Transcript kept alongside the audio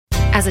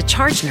As a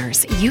charge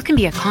nurse, you can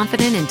be a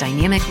confident and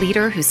dynamic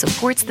leader who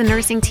supports the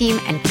nursing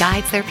team and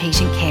guides their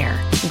patient care.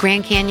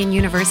 Grand Canyon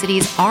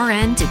University's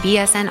RN to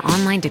BSN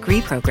online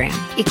degree program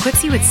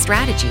equips you with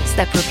strategies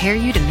that prepare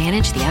you to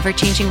manage the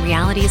ever-changing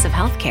realities of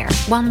healthcare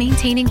while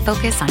maintaining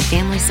focus on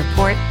family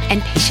support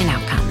and patient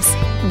outcomes.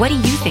 What do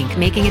you think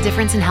making a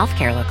difference in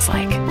healthcare looks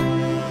like?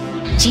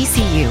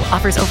 GCU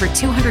offers over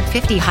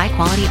 250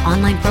 high-quality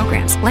online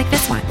programs like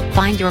this one.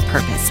 Find your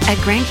purpose at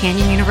Grand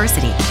Canyon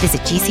University.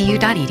 Visit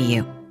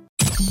gcu.edu.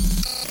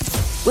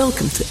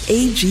 Welcome to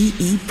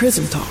AGE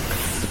Prism Talk,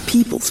 the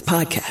People's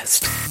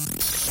Podcast.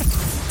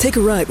 Take a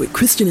ride with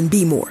Christian and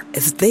B. Moore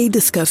as they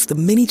discuss the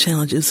many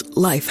challenges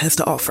life has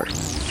to offer.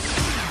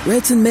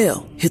 Reds and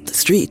Mail hit the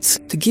streets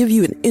to give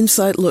you an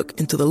inside look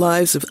into the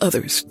lives of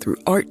others through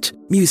art,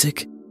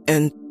 music,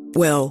 and,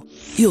 well,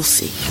 you'll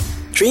see.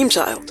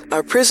 Dreamchild,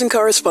 our prison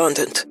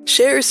correspondent,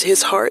 shares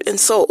his heart and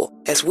soul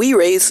as we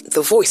raise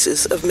the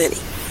voices of many.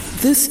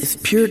 This is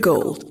Pure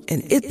Gold,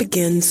 and it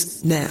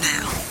begins now.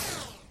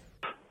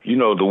 You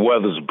know, the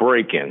weather's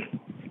breaking,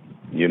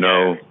 you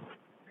know,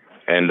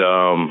 and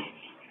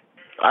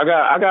I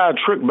got a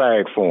trick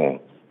bag for him.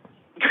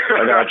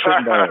 I got a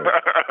trick bag.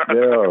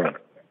 Yeah.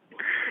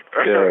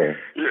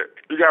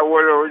 You got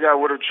one of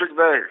the trick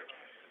bags?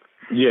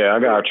 Yeah, I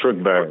got a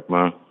trick bag,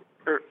 man.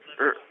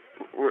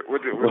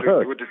 With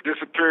the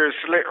disappearing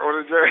slit on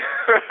the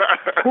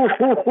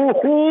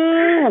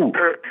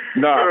jacket.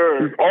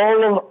 Nah,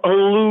 all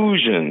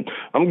illusion.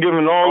 I'm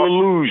giving all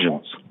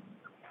illusions.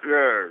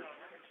 Yeah.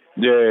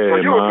 Yeah,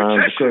 well, you're a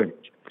magician.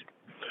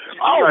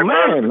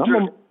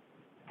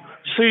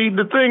 See,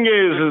 the thing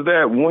is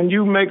that when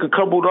you make a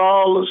couple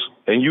dollars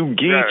and you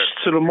geeks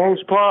to the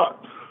most part,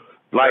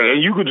 like,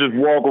 and you could just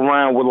walk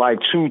around with like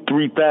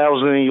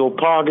 $2,000-$3,000 in your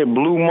pocket,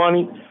 blue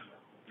money.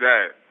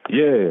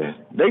 Yeah,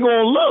 they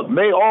gonna look.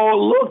 They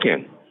all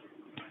looking.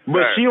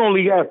 But she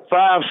only got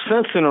 5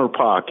 cents in her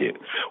pocket,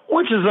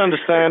 which is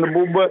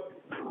understandable. But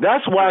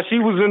that's why she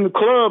was in the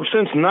club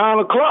since 9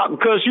 o'clock,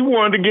 because she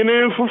wanted to get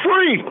in for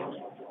free.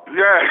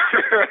 Yeah.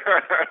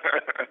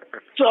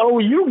 So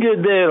you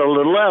get there at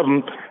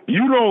 11.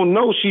 You don't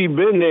know she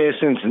been there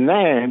since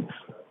 9.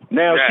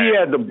 Now she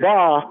at the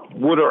bar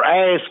with her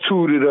ass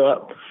tooted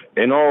up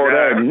and all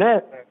that and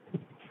that.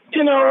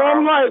 You know,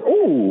 I'm like,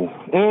 ooh,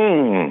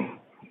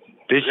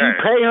 did she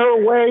pay her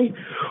way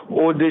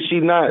or did she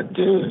not?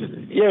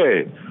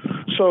 Yeah.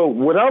 So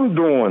what I'm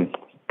doing,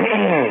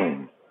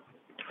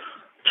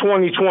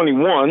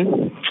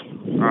 2021,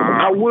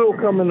 I will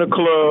come in the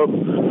club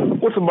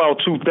with about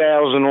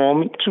 2,000 on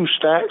me, 2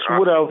 stacks,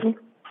 whatever.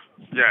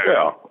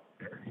 Yeah.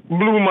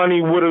 Blue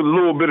money with a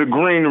little bit of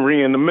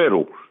greenery in the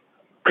middle,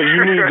 because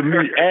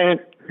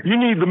you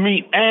need the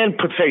meat and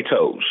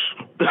potatoes.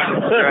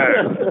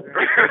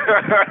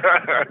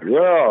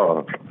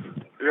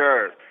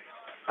 Yeah.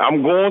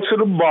 I'm going to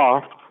the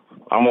bar.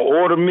 I'm gonna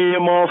order me a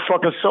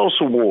motherfucking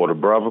seltzer water,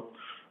 brother.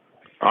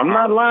 I'm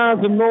not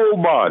lying to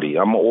nobody.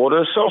 I'm gonna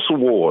order a seltzer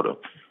water.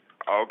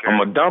 Okay. I'm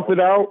gonna dump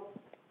it out.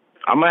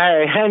 I'm gonna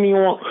have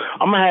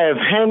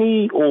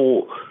Henny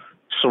or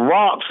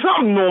Ciroc,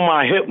 something on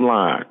my hip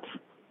line.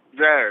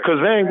 Yeah. Because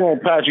they ain't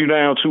gonna pat you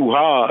down too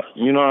hard.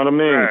 You know what I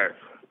mean? Yeah.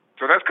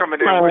 So that's coming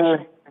in with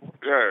you.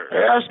 Yeah.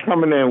 That's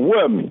coming in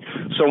with me.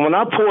 So when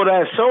I pour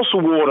that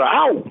seltzer water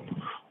out,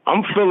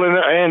 I'm feeling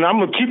it, and I'm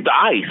gonna keep the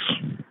ice.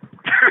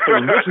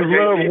 Because bitches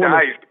love when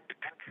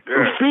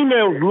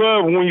females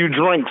love when you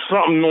drink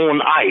something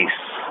on ice.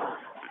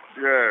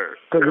 Yeah.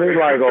 Because they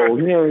like, oh,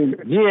 he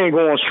ain't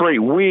going straight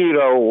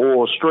weirdo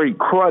or straight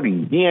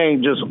cruddy. He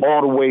ain't just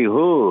all the way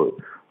hood.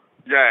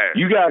 Yeah.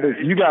 You gotta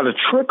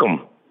trick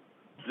him.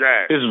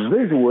 Yeah. It's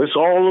visual. It's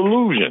all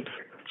illusion.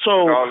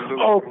 So,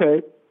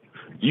 okay,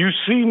 you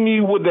see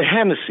me with the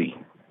Hennessy.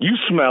 You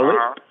smell it.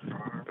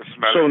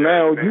 So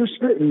now you're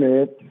sitting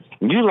there,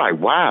 and you're like,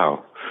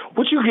 wow.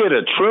 Would you get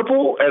a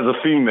triple as a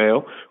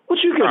female?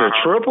 Would you get a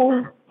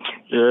triple?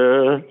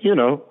 You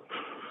know,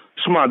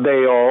 it's my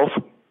day off.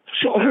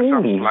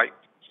 Something slight.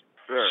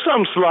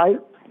 Something slight.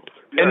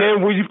 Yeah. And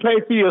then when you pay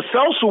for your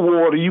seltzer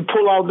water, you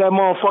pull out that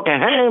motherfucking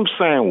ham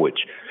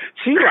sandwich.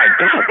 She like,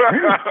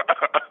 God,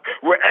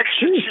 with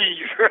extra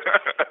cheese.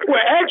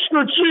 With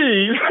extra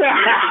cheese.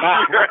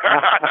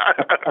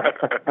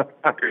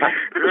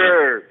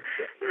 Yeah.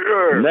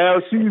 Now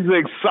she's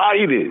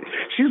excited.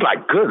 She's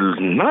like, good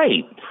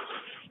night.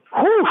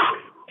 Whew.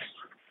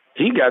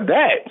 He got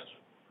that.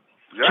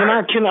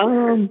 Yeah. Can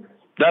I?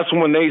 That's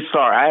when they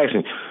start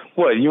asking,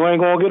 what, you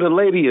ain't gonna get a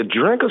lady a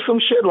drink or some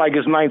shit like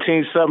it's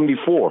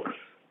 1974?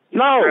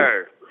 No.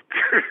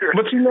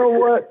 But you know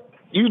what?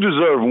 You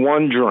deserve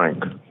one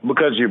drink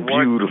because you're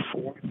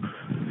beautiful.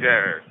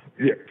 Yeah.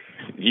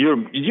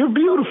 You're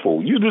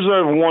beautiful. You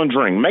deserve one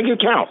drink. Make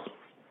it count.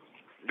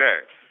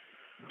 Yeah.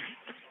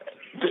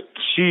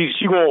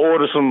 She gonna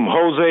order some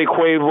Jose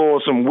Cuervo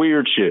or some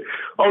weird shit.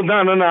 Oh,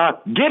 no.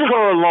 Get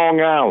her a Long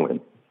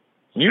Island.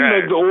 You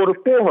make the order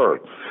for her.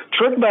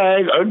 Trick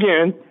bag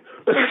again.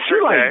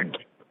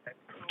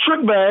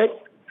 Trick bag.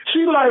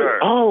 She like,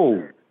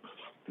 oh,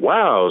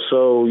 Wow,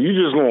 so you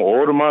just gonna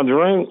order my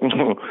drink?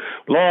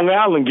 Long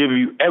Island give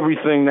you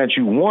everything that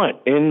you want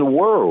in the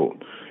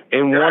world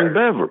in one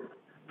beverage.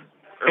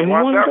 In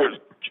one beverage.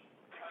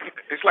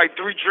 It's like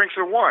 3 drinks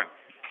in one.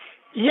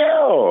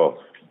 Yeah,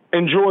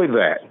 enjoy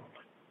that.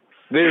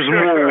 There's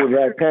more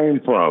where that came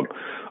from.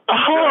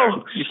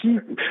 Oh,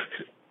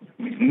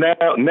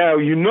 now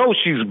you know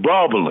she's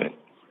bubbling.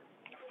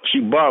 She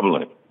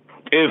bubbling.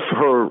 If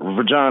her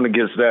vagina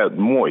gets that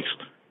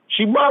moist,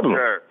 she bubbling.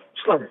 Yeah.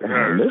 It's like,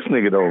 this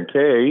nigga don't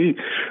care.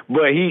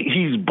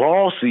 He's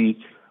bossy,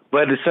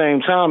 but at the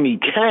same time he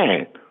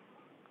can.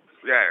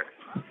 Yeah.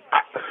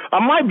 I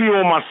might be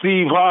on my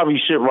Steve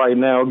Harvey shit right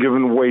now,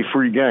 giving away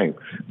free game,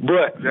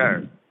 but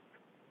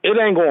it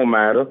ain't gonna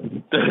matter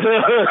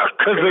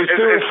because they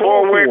still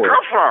fall where it for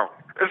come from.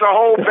 It's a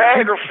whole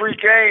bag of free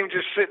game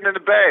just sitting in the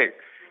bag.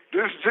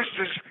 This is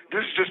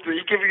just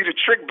he giving you the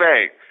trick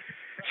bag.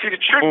 See, the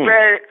trick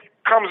bag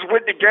comes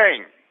with the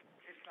game.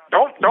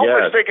 Don't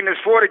mistake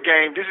this for the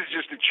game. This is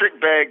just the trick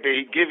bag that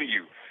he giving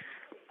you.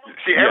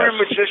 See, every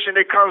magician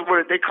they come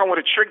with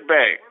a trick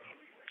bag,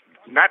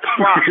 not the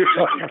prop.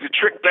 Just the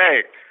trick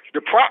bag.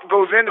 The prop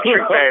goes in the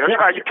trick bag. That's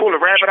how you pull a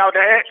rabbit out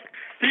the hat.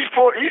 This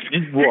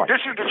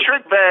is the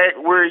trick bag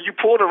where you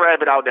pull the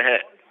rabbit out the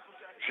hat.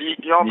 See,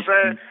 you know what I'm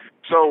saying?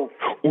 So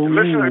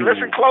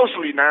listen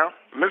closely now.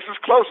 Listen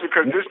closely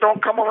because this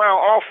don't come around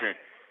often.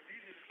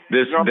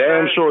 This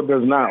damn sure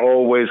does not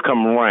always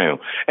come around.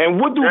 And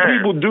what do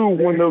people do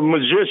when the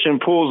magician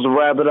pulls the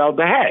rabbit out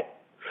the hat?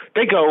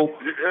 They go,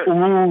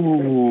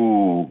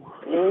 ooh.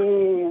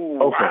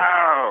 Okay.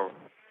 Wow.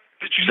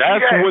 Did you see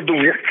that?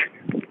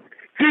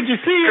 Did you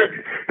see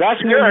it?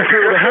 That's when you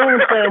pull the ham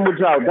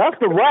sandwich out. That's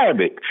the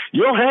rabbit.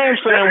 Your ham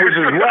sandwich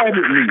is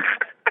rabbit meat.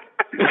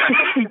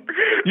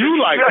 You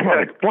like,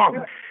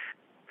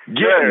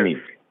 get me.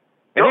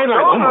 And they're like,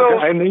 oh my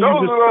God. And then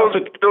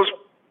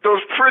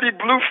those pretty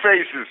blue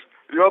faces,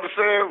 you know what I'm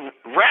saying?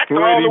 Wrapped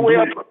all the way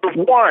up to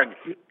one.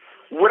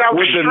 With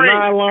the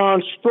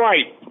nylon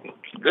stripe.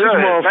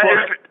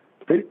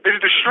 Is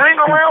the string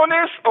around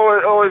this,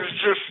 or is it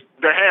just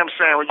the ham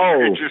sandwich?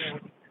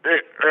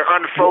 It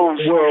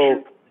unfolds.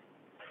 Well,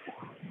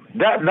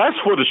 that's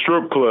for the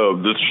strip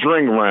club, the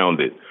string around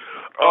it.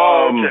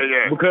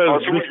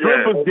 Because the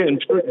strippers getting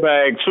trick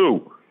bag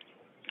too.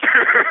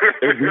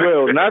 As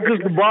well. Not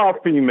just the bar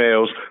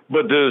females,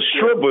 but the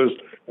strippers,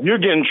 you're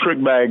getting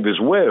trick bagged as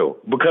well.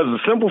 Because the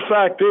simple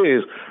fact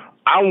is,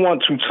 I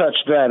want to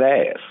touch that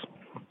ass.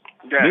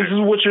 This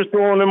is what you're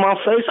throwing in my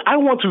face. I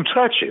want to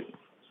touch it.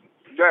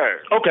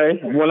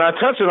 Okay, when I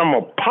touch it, I'm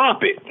going to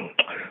pop it.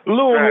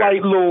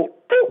 Light little,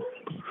 boop.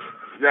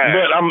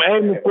 But I'm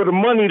aiming for the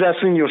money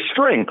that's in your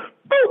string.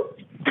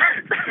 Boop.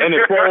 And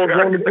it falls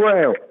on the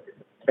ground.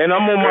 And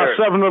I'm on my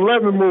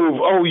 7-Eleven move.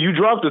 Oh, you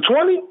dropped the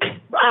 20?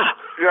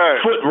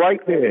 Foot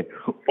right there,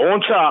 on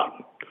top.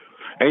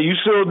 And you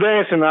still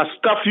dancing, I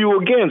stuff you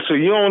again, so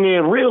you don't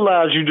even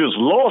realize you just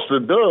lost the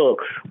dub,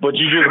 but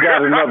you just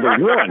got another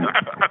one.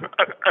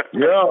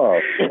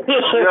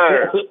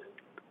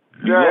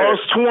 You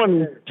lost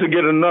 20 to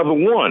get another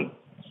one.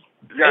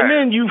 And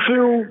then you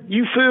feel,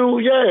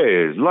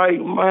 like,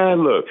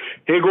 man, look,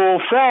 here go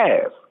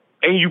fast.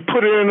 And you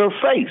put it in her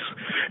face.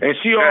 And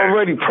she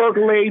already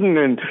percolating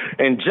and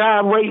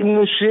gyrating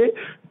and shit.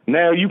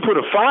 Now you put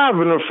a 5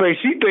 in her face,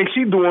 she thinks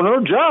she's doing her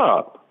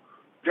job.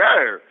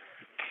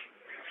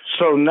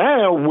 So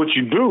now what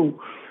you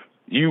do,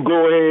 you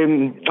go ahead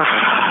and,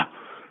 I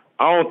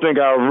don't think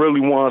I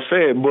really want to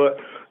say it, but,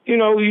 you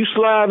know, you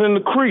slide in the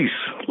crease.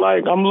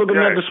 Like, I'm looking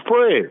at the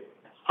spread.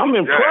 I'm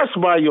impressed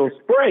by your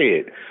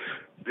spread.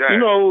 You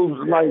know,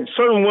 like,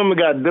 certain women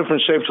got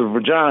different shapes of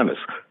vaginas.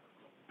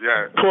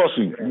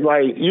 Pussy.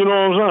 Like, you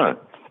know what I'm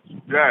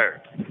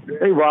saying?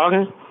 Hey,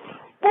 rockin'.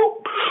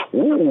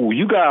 Ooh,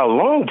 you got a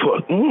long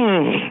puss.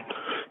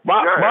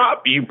 Bop,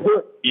 bop. You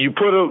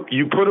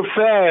put a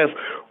fast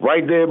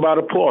right there by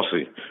the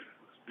pussy.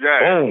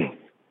 Boom.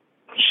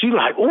 She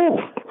like, ooh,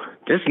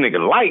 this nigga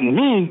like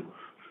me.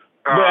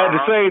 But at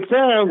the same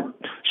time,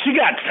 she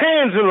got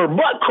tans in her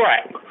butt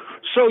crack.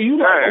 So you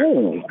like,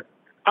 ooh,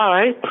 all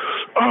right.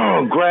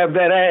 Oh, grab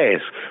that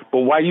ass. But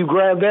while you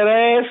grab that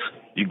ass,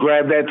 you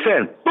grab that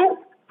 10. Boop.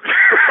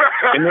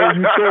 And then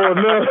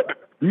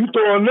you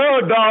throw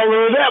another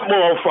dollar in that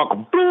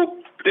motherfucker.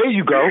 Boop. There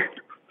you go.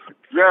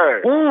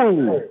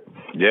 Ooh.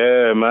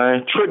 Yeah,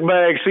 man. Trick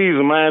bag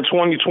season, man,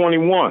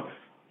 2021.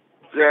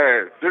 This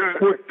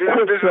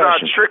is our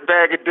trick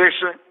bag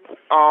edition.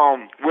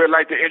 We'd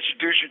like to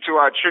introduce you to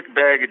our trick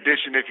bag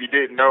edition if you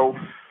didn't know.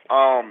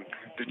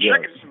 The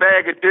trick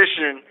bag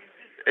edition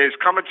is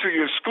coming to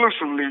you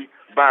exclusively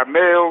by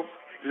mail,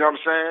 you know what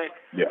I'm saying?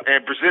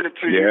 And presented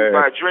to you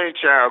by Dream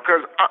Child.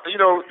 Because, you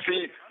know,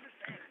 see,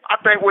 I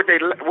think what they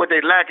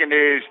lacking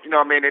is, you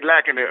know what I mean, they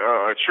lacking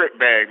a trick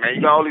bag, man.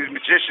 You got all these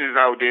magicians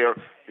out there,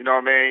 you know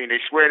what I mean?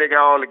 They swear they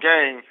got all the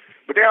game,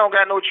 but they don't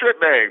got no trick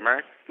bag,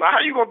 man. Like,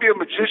 how you going to be a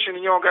magician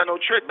and you don't got no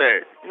trick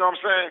bag? You know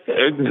what I'm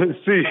saying?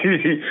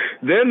 See,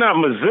 they're not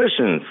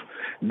musicians.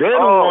 They're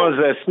the ones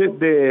that sit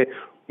there.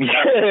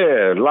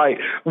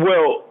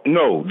 Well,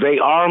 no, they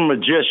are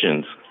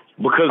magicians,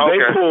 because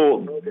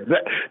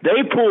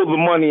they pull the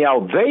money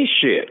out they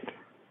shit.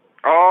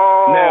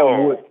 Oh.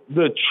 Now,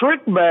 the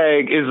trick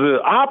bag is the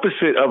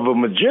opposite of a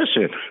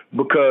magician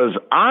because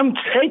I'm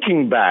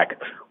taking back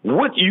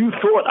what you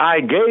thought I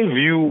gave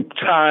you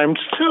times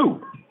 2.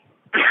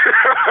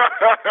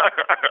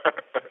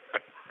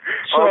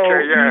 So,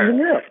 okay,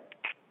 yeah.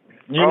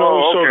 You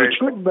know, so the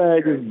trick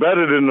bag is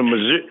better than a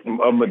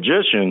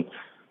magician,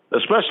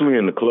 especially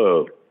in the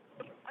club.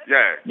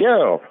 Yeah.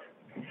 Yeah.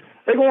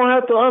 They're going to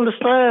have to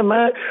understand,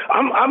 man.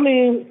 I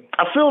mean,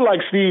 I feel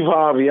like Steve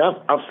Harvey.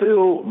 I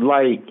feel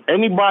like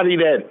anybody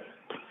that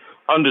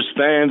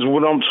understands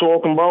what I'm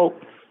talking about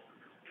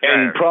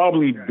and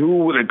probably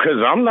do it,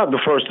 because I'm not the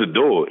first to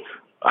do it.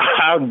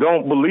 I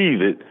don't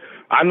believe it.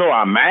 I know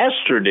I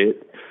mastered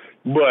it,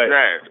 but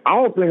I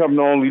don't think I'm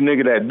the only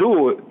nigga that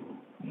do it.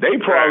 They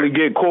probably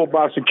get caught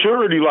by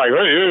security like,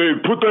 hey,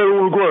 put that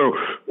on the ground.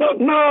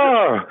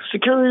 Nah,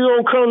 security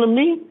don't come to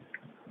me.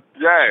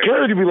 Yeah.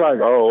 Security be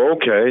like, oh,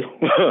 okay.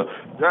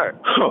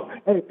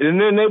 And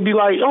then they'd be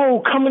like,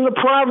 oh, come in the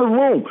private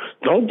room.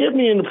 Don't get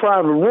me in the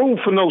private room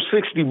for no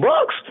 $60.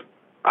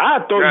 I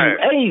throw you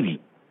 80.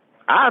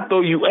 I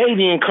throw you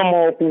 80 and come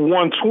off with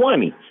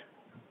 120.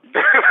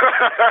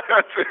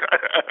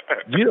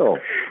 Yo.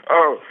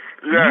 Oh,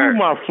 yeah. You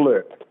my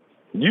flip.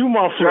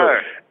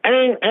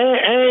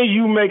 And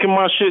you making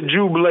my shit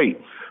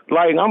jubilate.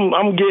 Like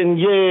I'm getting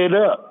yahed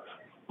up.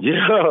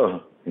 Yeah.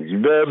 You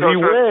better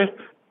beware.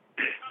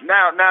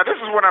 Now this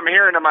is what I'm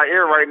hearing in my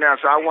ear right now,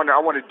 so I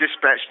want to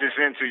dispatch this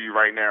into you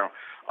right now.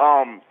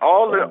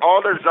 All the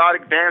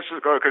exotic dancers,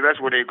 because that's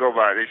what they go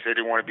by. They say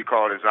they want to be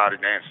called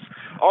exotic dancers.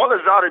 All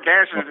the exotic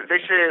dancers, they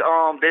said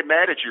they're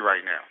mad at you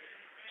right now.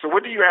 So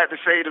what do you have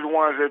to say to the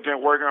ones that have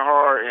been working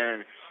hard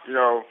and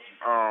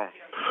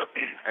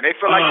and they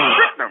feel like you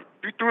tricked them?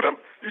 You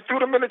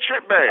threw them in the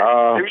trick bag.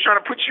 They were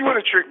trying to put you in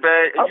a trick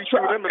bag, and you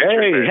threw them in the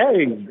trick bag.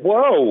 Hey,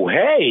 whoa,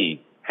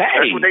 hey.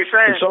 That's what they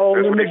saying. It's all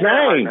in the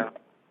game.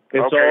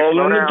 It's all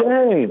in the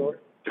game.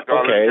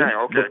 Okay,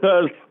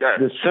 because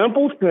the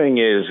simple thing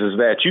is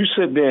that you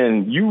sit there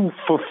and you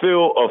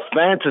fulfill a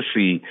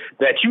fantasy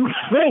that you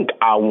think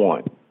I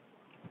want.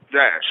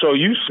 Yeah. So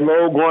you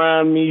slow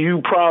grind me.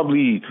 You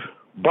probably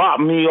bop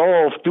me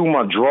off through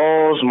my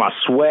drawers, my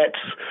sweats,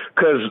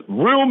 because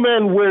real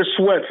men wear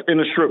sweats in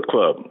a strip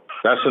club.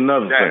 That's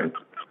another thing.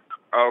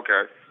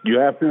 Okay. You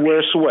have to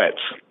wear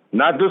sweats,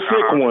 not the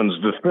thick ones,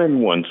 the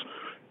thin ones.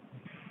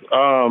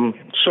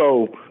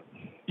 So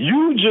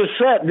you just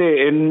sat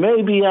there and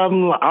maybe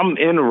I'm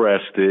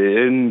interested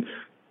and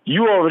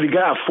you already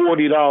got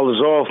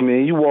 $40 off me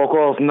and you walk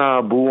off,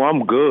 nah, boo,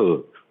 I'm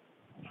good.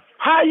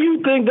 How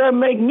you think that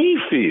make me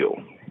feel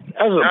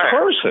as a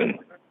person?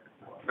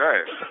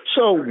 Right.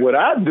 So what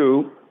I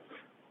do,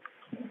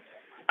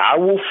 I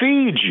will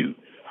feed you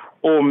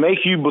or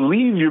make you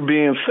believe you're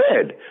being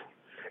fed.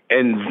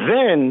 And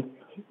then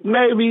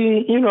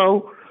maybe,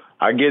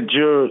 I get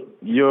your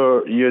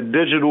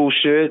digital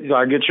shit,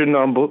 I get your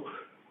number,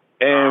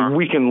 and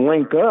we can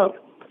link up.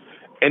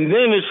 And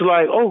then it's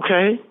like,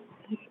 okay,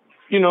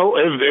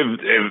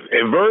 if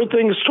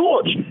everything is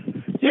torched,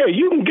 yeah,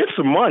 you can get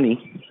some money.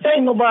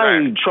 Ain't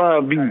nobody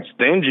trying to be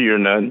stingy or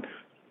nothing.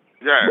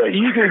 Yeah. But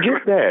you can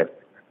get that.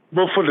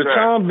 But for the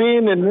time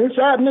being in this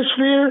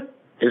atmosphere,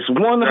 it's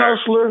one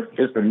hustler,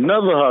 it's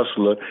another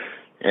hustler,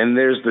 and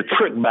there's the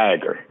trick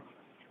bagger.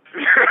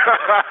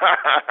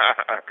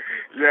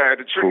 Yeah,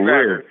 the trick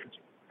bagger.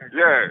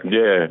 Yeah.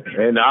 Yeah,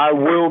 and I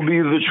will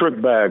be the trick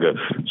bagger.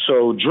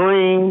 So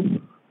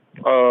Dream,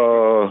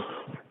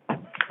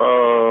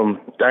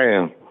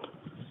 damn,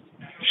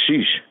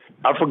 sheesh,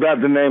 I forgot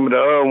the name of the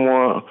other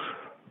one.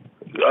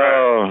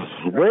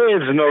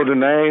 Reds know the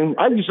name.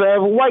 I used to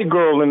have a white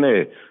girl in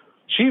there.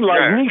 She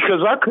liked me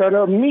because I cut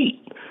up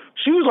meat.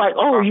 She was like,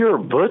 oh, you're a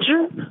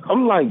butcher?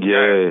 I'm like,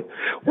 yeah.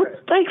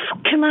 What steaks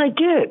can I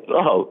get?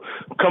 Oh,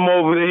 come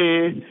over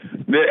here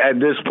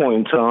at this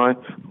point in time.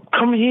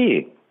 Come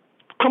here.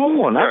 Come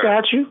on, I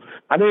got you.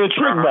 I didn't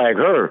trick bag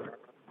her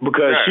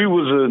because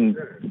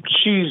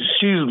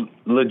she's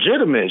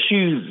legitimate.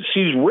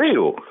 She's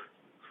real.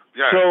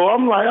 So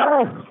I'm like,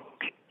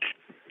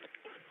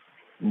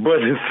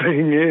 But the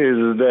thing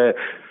is that,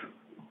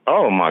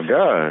 oh my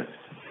God,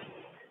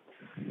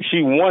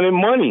 she wanted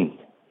money.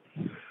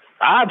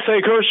 I'd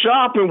take her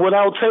shopping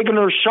without taking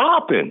her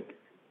shopping.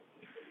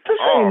 This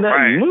ain't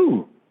nothing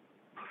new.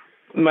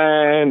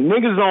 Man,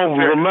 niggas don't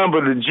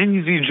remember the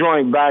Jeezy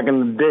joint back in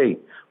the day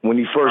when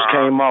he first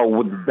came out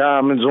with the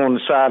diamonds on the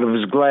side of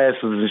his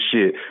glasses and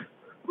shit.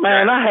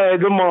 Man, I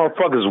had them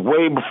motherfuckers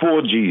way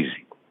before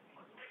Jeezy.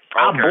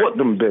 I bought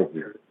them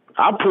bitches.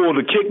 I pulled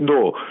the kick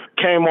door,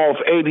 came off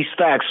 80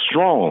 stacks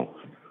strong.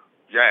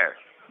 Yeah.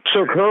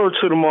 Took her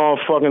to the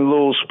motherfucking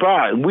little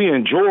spot. We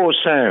in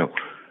Georgetown.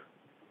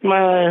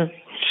 Man,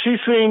 she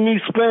seen me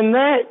spend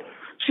that.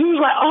 She was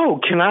like, oh,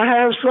 can I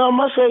have some?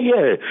 I said,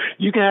 yeah,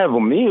 you can have a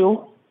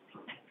meal.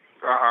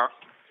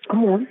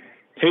 Come on.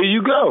 Here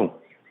you go.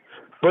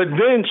 But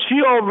then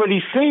she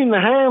already seen the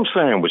ham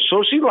sandwich.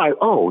 So she like,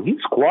 oh,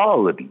 he's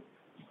quality.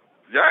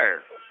 Yeah.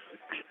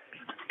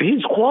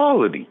 He's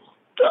quality.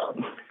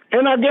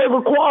 And I gave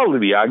her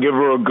quality. I give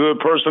her a good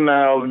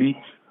personality.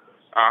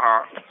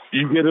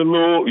 You get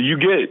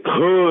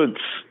hood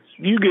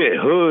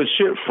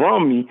shit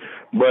from me,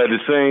 but at the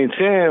same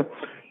time,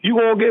 you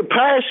gonna get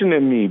passion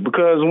in me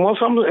because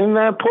once I'm in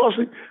that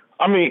pussy,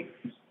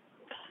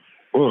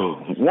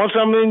 once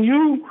I'm in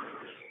you,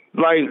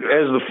 like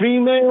as the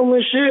female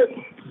and shit,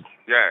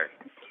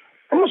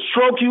 I'm gonna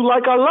stroke you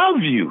like I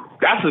love you.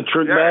 That's a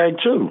trick bag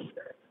too.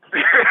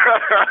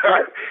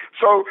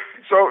 So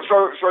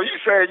you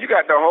saying you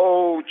got the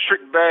whole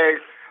trick bag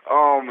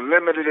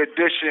limited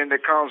edition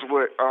that comes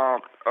with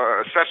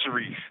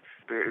accessories.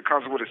 It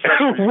comes with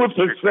accessories. With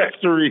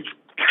accessories.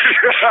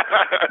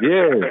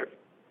 Yeah.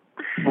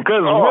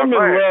 Because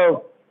women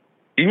love.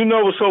 You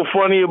know what's so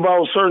funny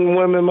about certain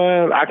women,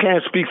 man? I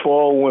can't speak for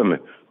all women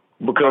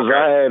because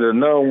I had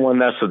another one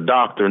that's a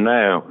doctor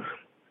now.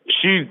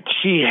 She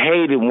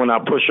hated when I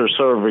push her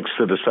cervix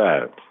to the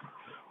side.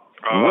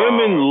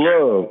 Women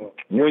love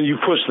when you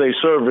push their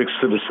cervix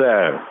to the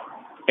side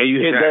and you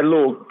hit that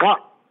little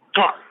pop.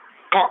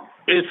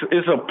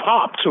 It's a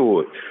pop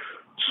to it.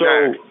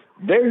 So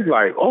they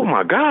like, oh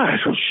my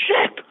gosh,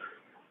 shit.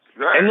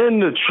 And then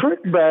the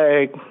trick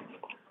bag,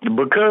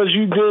 because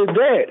you did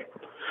that,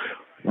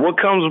 what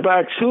comes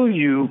back to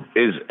you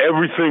is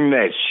everything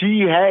that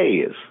she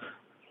has.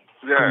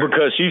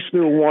 Because she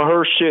still want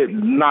her shit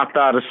knocked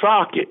out of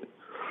socket.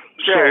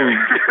 So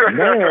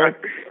now,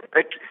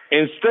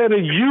 instead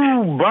of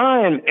you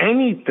buying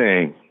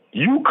anything,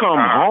 you come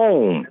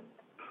home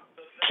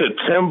to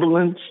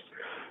Timberlands,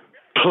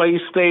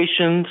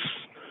 PlayStations,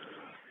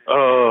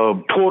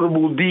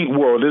 portable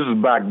this is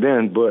back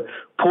then, but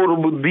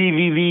portable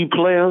DVD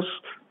players.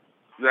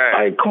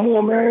 Like, come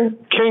on, man.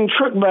 King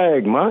Trick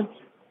Bag, man.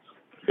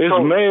 It's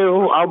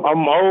male.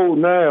 I'm old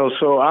now,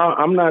 so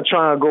I'm not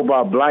trying to go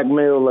by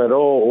blackmail at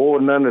all or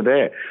none of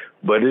that.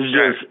 But it's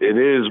just, it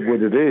is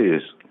what it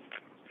is.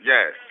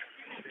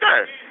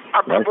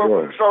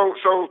 So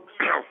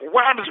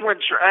what happens when,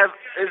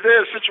 is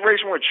there a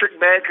situation where Trick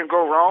Bag can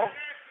go wrong?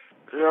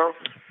 You know?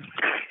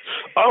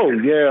 Oh,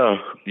 yeah.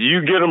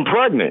 You get them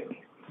pregnant.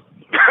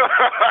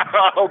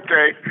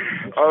 Okay.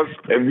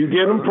 If you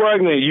get them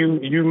pregnant,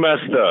 you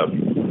messed up.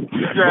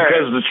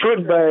 Because the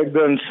trick bag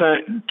done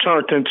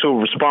turned into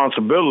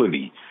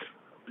responsibility.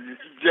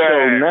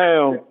 So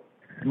now,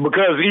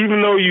 because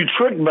even though you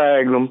trick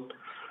bag them,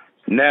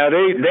 now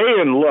they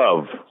in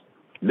love.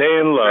 They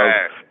in love.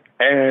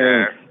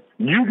 And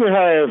you can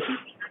have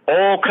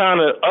all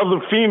kind of other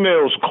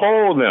females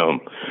call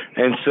them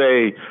and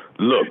say,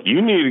 look,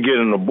 you need to get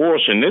an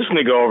abortion. This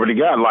nigga already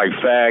got like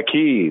 5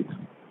 kids.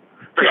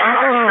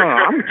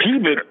 I'm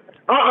keeping it.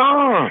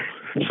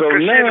 So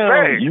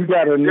now you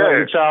got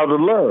another child to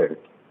love.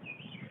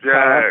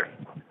 I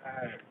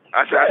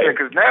said,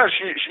 because now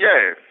she.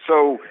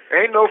 So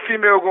ain't no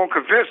female gonna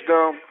convince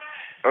them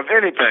of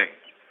anything.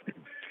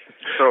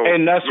 So,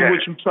 and that's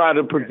what you try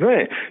to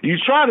prevent. You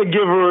try to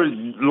give her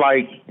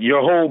like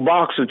your whole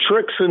box of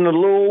tricks in a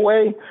little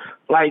way,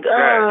 like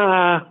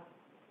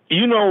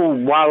you know,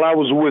 while I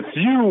was with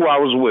you, I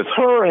was with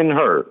her and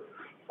her.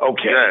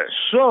 Okay,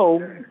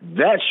 so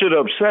that should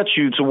upset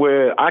you to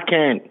where I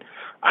can't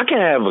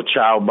have a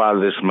child by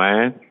this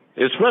man,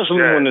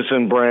 especially when it's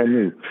in brand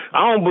new.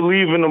 I don't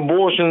believe in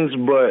abortions,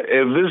 but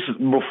if this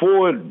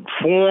before it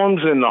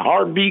forms and the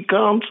heartbeat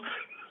comes,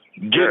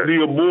 get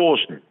the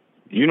abortion.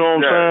 You know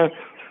what I'm saying?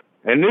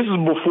 And this is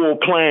before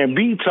Plan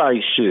B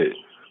type shit.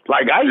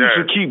 Like I used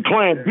to keep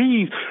Plan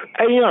B.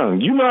 Hey,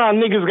 young, you know how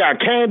niggas got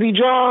candy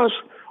jars?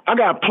 I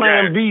got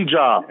Plan B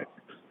jars.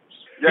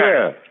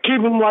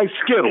 Keep them like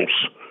Skittles.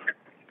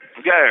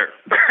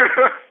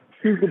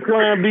 Keep the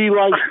Plan B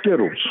like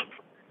Skittles.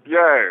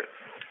 For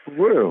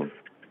real.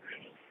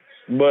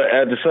 But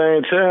at the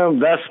same time,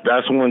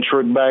 that's when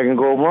trick bagging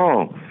go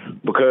wrong.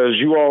 Because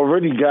you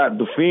already got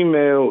the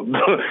female.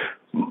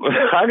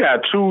 I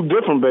got 2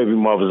 different baby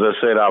mothers that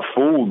said I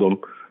fooled them.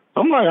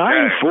 I'm like, I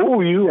ain't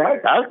fool you.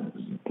 I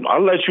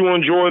let you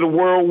enjoy the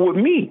world with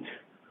me.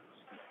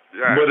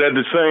 But at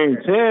the same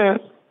time,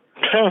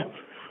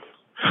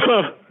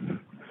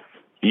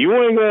 you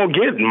ain't gonna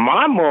get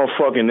my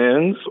motherfucking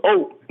ends.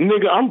 Oh,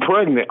 nigga, I'm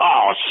pregnant.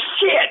 Oh,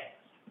 shit.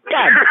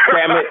 God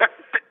damn it.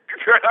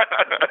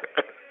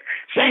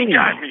 She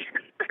got me.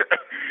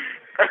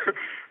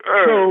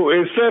 So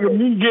instead of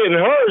me getting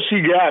her,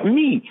 she got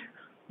me.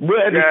 But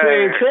at the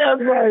same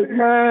time, like,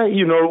 man,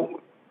 you know,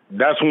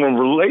 that's when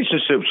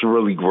relationships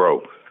really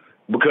grow.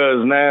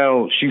 Because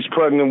now she's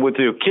pregnant with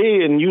your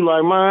kid, and you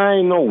like, man, I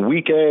ain't no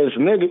weak-ass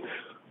nigga.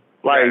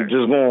 Like,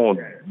 just gonna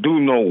do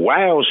no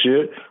wild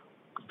shit.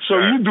 So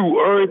you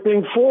do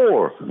everything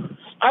for her.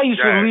 I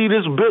used to leave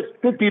this bitch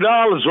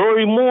 $50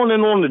 every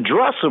morning on the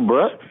dresser,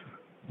 bruh.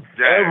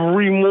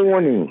 Every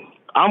morning.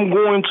 I'm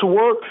going to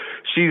work,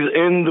 she's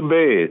in the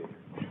bed.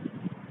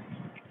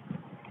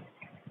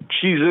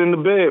 She's in the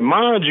bed.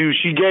 Mind you,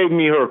 she gave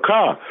me her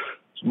car.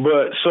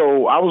 But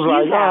so I was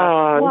like,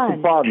 it's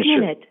a partnership. 1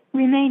 minute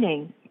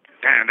remaining.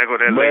 Damn, there go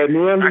that lady. But at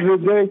the end of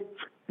the day,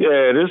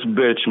 Yeah, this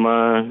bitch,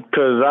 man.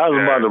 Because I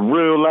was about to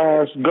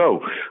realize go.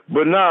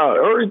 But nah,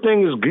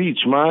 everything is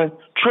geech, man.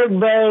 Trick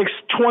bags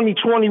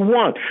 2021.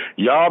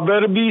 Y'all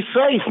better be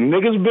safe.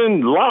 Niggas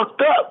been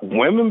locked up.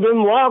 Women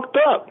been locked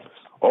up.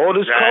 All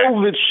this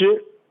COVID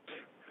shit.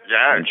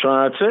 Yeah. I'm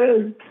trying to tell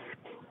you.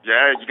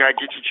 Yeah, you got to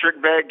get your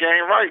trick bag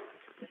game right.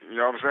 You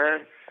know what I'm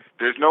saying?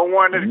 There's no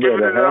one that's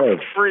giving it up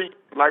for free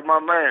like my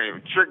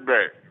man, Trick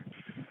Bag.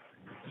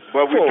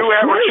 But we do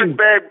have a trick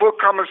bag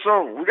book coming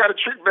soon. We got a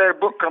trick bag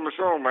book coming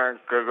soon, man,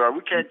 because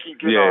we can't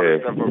keep getting all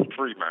this stuff for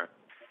free, man.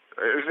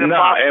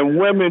 Nah, and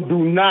women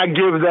do not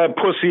give that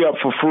pussy up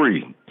for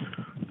free.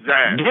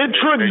 Yeah, get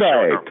trick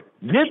bag.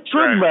 Get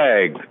trick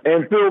bag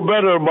and feel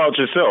better about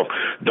yourself.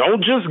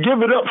 Don't just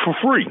give it up for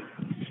free.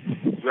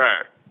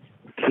 Right.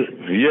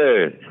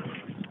 Yeah.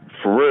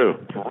 For real.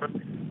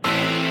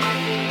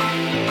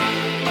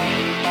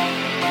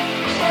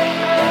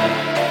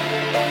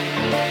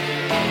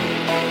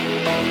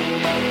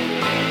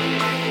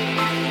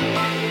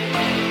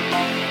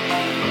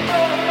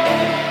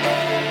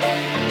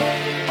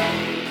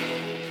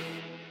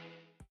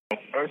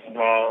 First of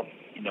all,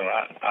 you know,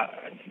 I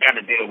got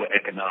to deal with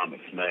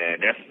economics, man.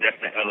 That's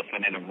the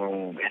elephant in the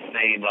room. It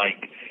seems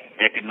like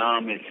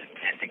economics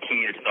is the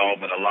key to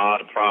solving a lot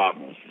of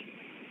problems.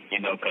 You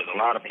know, because a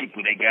lot of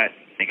people they got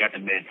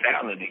the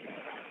mentality,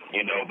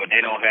 you know, but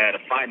they don't have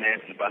the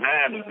finances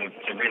behind them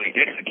to really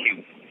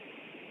execute.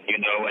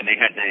 You know, and they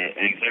have to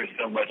exert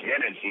so much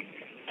energy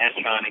just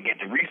trying to get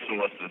the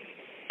resources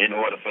in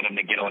order for them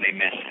to get on their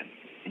mission.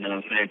 You know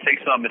what I'm saying?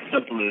 Take something as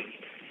simple as,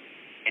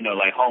 you know,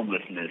 like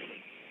homelessness.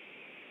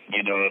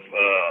 You know,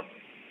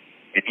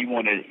 if you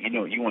want to,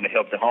 you want to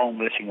help the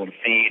homeless, you want to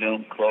feed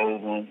them,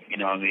 clothe them,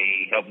 you know what I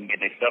mean, help them get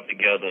their stuff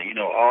together, you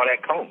know, all that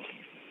costs.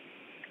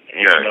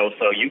 And, you know,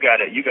 so you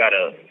gotta get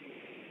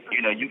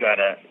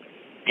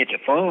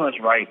your funds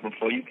right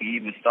before you can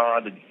even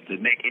start to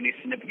make any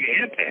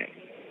significant impact.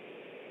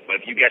 But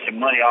if you got your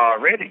money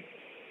already,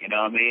 you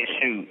know what I mean,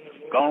 shoot,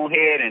 go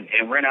ahead and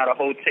rent out a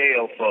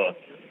hotel for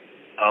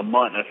a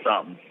month or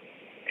something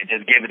and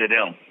just give it to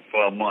them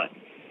for a month.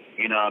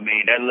 You know what I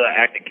mean? That little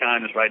act of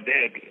kindness right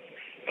there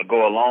will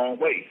go a long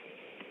way.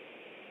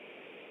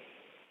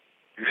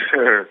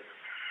 Yeah.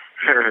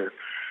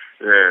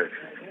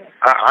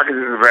 I can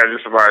just imagine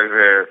somebody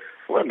saying,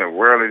 what in the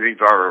world is he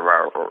talking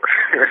about?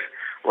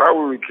 Why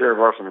would we care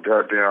about some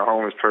goddamn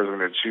homeless person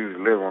that chooses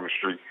to live on the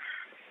street?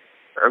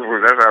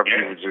 That's how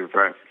people just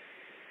think.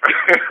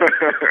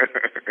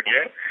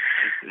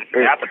 It's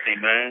apathy,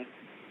 man.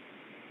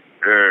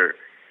 Yeah.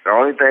 The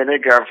only thing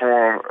they got for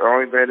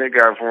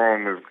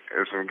him is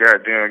some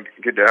goddamn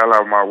get the hell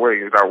out of my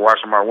way and start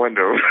washing my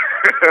windows.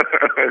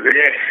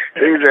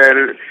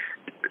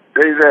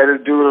 They had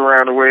this dude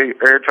around the way.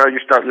 Every time you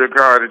stop your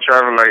car, the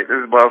traffic light,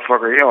 this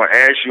motherfucker, he don't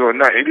ask you or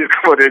nothing. He just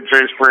come there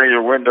and spraying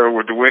your window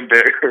with the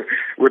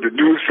with the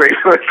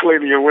newspaper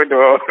cleaning your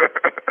window off.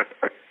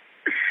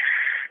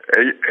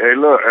 Hey,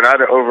 look, and I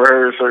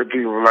overheard certain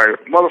people like,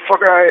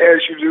 motherfucker, I ain't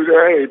asked you to do that.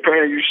 I ain't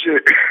paying you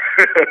shit.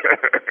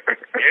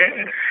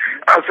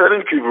 I said,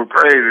 these people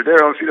crazy. They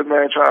don't see the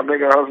man trying to make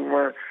a hustle,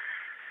 man.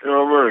 You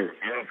know what I mean?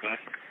 Yeah, okay.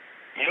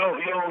 You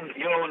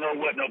don't know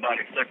what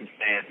nobody's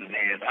circumstances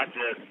is. I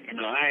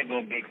ain't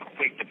gonna be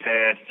quick to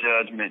pass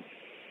judgment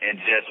and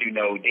just,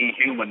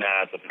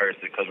 dehumanize a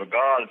person, because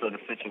regardless of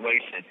the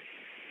situation,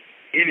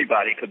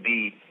 anybody could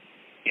be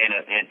in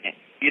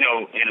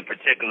a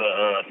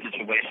particular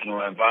situation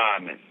or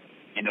environment,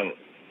 and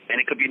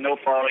it could be no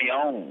fault of your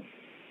own.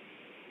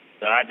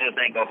 So I just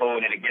ain't gonna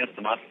hold it against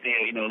them. I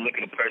still, look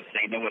at a person and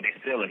say, you know what,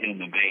 they're still a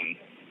human being.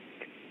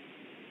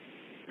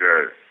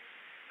 Yeah.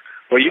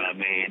 Well,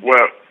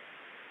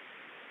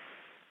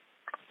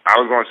 I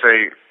was gonna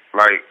say,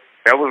 like,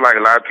 that was like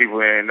a lot of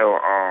people didn't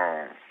know.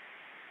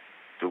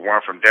 The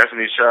one from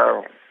Destiny's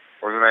Child,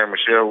 what's her name,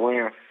 Michelle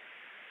Williams.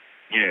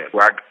 Yeah.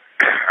 Well,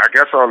 I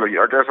guess all the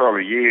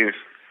years,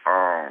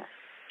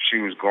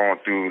 she was going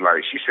through,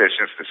 like, she said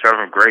since the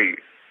 7th grade,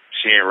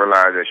 she didn't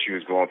realize that she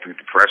was going through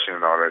depression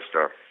and all that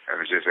stuff.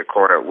 And it just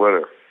caught up with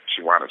her.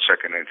 She wound up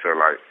checking into,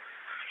 like,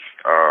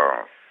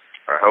 a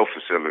health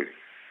facility.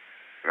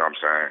 You know what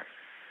I'm saying?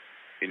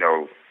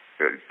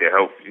 The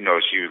help,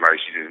 she was like,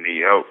 she just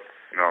need help.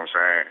 You know what I'm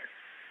saying?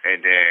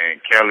 And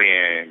then Kelly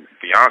and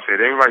Beyonce,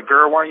 they were like,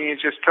 girl, why you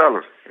ain't just tell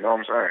us? You know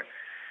what I'm saying?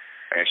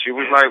 And she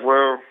was like,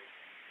 well,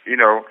 I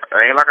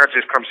ain't like I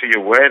just come to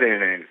your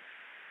wedding and,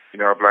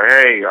 I'm like,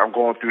 hey, I'm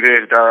going through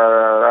this,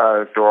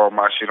 throw all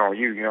my shit on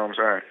you, you know what I'm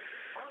saying?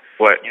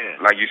 But,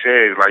 like you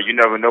said, like, you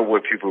never know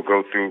what people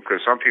go through,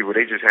 because some people,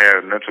 they just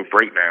have mental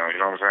breakdown, you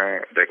know what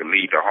I'm saying? They can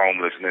lead to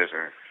homelessness,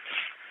 and,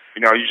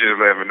 you just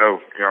never know,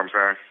 you know what I'm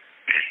saying?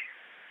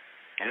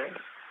 Yeah.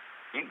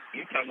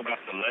 You talk about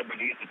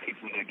celebrities and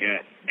people that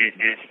got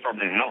this from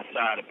the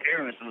outside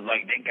appearances,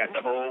 like they got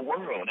the whole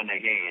world in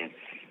their hands,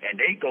 and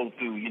they go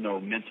through,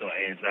 mental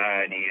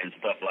anxiety and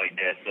stuff like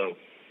that. So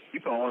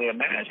you can only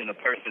imagine a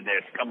person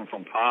that's coming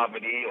from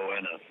poverty or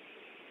in a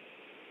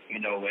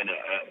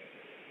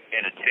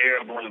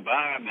terrible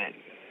environment,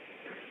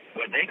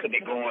 what they could be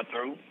going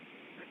through.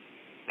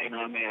 You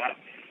know what I mean?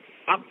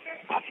 I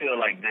feel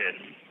like this.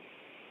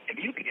 If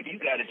you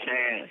got a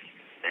chance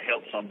to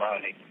help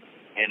somebody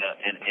and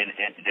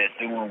that's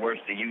doing worse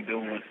than you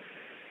doing,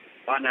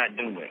 why not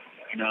do it?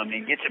 You know what I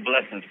mean? Get your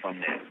blessings from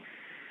that.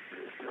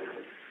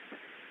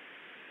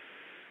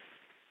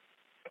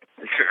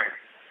 Yeah.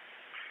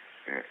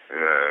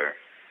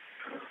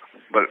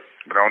 But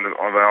on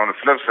the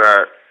flip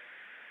side,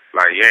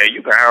 like, yeah,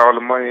 you can have all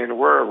the money in the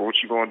world, but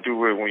what you gonna do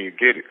with it when you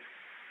get it?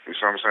 You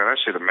know what I'm saying? That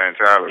shit a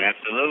mentality.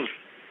 Absolutely.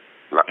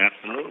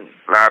 Absolutely.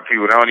 A lot of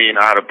people don't even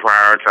know how to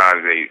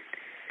prioritize they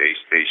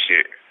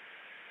shit.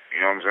 You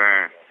know what I'm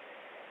saying?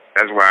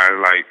 That's why it's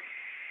like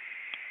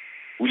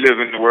we live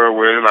in a world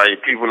where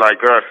like people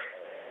like us,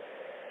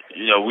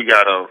 you know, we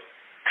gotta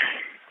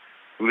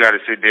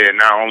sit there and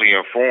not only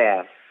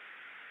inform,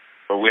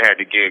 but we had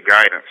to give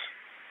guidance.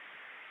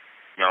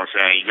 You know what I'm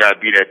saying? You gotta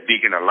be that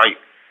beacon of light.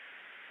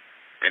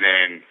 And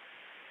then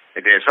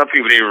some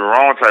people, they were the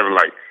wrong type of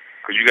light,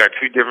 because you got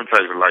two different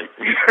types of light.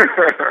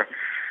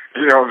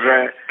 You know what I'm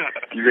saying?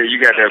 You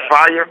got that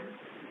fire,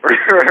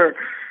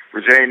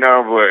 which ain't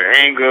nothing but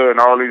anger and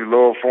all these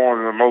lower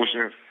forms of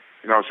emotions.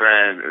 You know what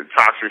I'm saying?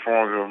 Toxic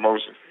forms of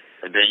emotions.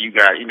 And then you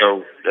got, you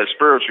know, that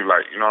spiritual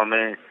light. You know what I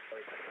mean?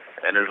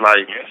 And it's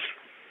like,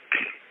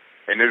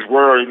 in this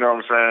world, you know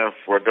what I'm saying,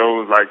 for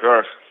those like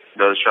us,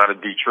 those trying to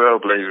be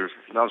trailblazers,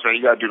 you know what I'm saying,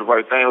 you got to do the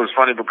right thing. It was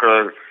funny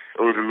because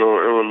it was a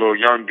little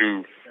young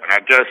dude, and I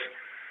guess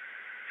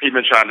he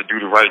been trying to do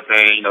the right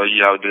thing. You know,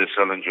 he out there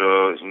selling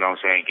drugs, you know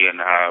what I'm saying,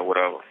 getting high,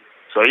 whatever.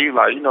 So he's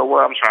like, you know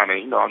what, I'm trying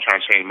to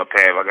change my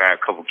path. I got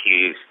a couple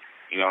kids,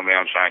 you know what I mean,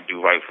 I'm trying to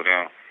do right for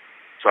them.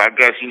 So I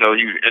guess, you know,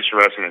 he was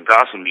interested in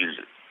gospel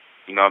music,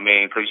 you know what I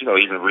mean, because, you know,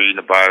 he's been reading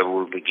the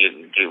Bible, been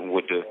getting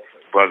with the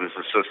brothers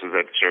and sisters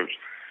at the church.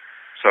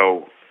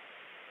 So,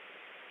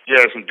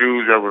 yeah, some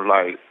dudes that was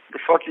like, the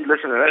fuck you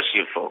listen to that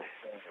shit for?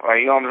 Like,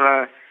 you know what I'm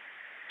saying?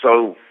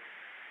 So,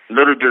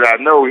 little did I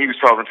know, he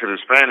was talking to the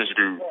Spanish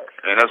dude,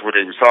 and that's what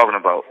they was talking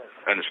about.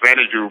 And the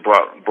Spanish dude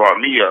brought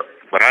me up,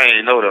 but I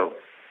didn't know though.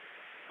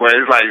 But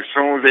it's like, as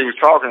soon as they was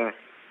talking,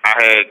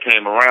 I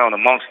came around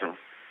amongst them.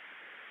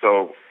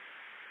 So,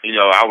 you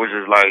know, I was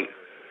just like,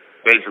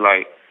 basically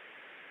like,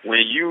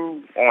 when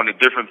you on a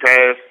different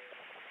path,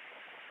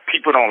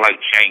 people don't like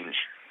change.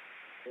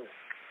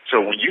 So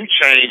when you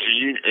change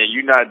and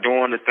you're not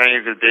doing the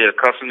things that they're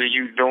accustomed to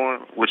you doing,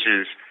 which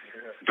is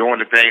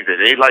doing the things that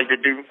they like to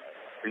do,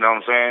 you know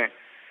what I'm saying?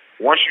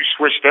 Once you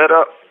switch that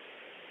up,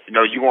 you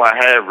know, you're going to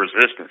have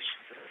resistance.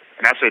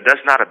 And I said,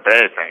 that's not a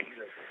bad thing.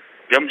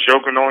 Them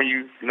joking on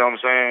you, you know what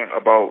I'm saying,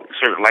 about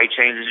certain life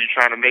changes you're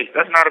trying to make,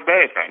 that's not a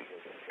bad thing.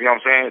 You know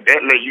what I'm saying?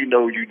 That let you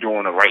know you're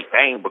doing the right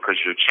thing because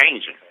you're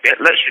changing.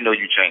 That lets you know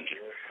you're changing.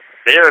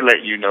 They'll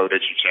let you know that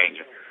you're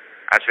changing.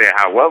 I said,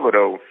 however,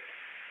 though,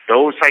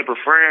 those type of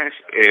friends,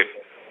 if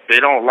they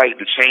don't like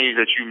the change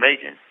that you're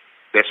making,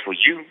 that's for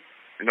you,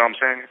 you know what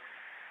I'm saying,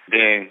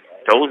 then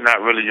those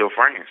not really your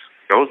friends.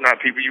 Those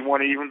not people you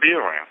want to even be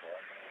around.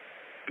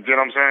 You get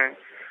what I'm saying?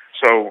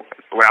 So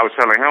what I was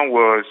telling him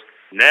was,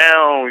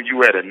 now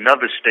you at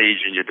another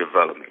stage in your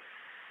development.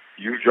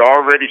 You're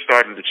already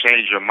starting to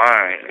change your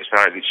mind and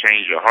starting to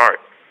change your heart.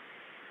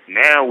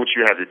 Now what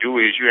you have to do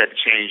is you have to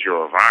change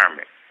your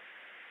environment.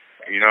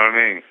 You know what I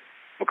mean?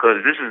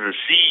 Because this is a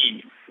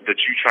seed that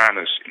you're trying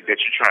to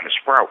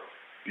sprout.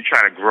 You're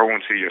trying to grow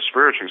into your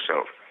spiritual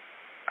self.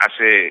 I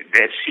said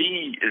that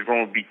seed is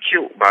going to be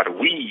killed by the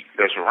weed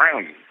that's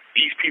around you.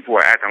 These people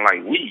are acting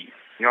like weed.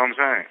 You know what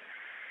I'm saying?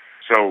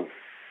 So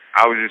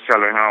I was just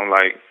telling him,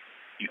 like,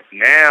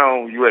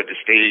 now you're at the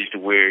stage to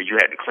where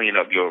you have to clean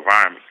up your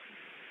environment.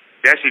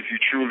 That's if you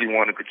truly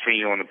want to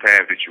continue on the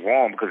path that you're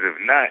on, because if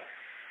not,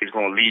 it's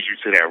going to lead you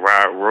to that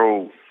wide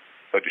road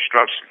of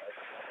destruction.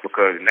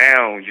 Because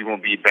now you're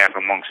going to be back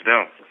amongst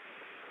them.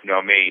 You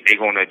know what I mean? They're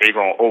going to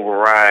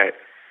override,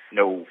 you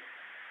know,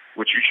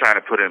 what you're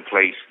trying to put in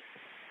place.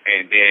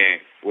 And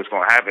then what's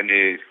going to happen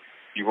is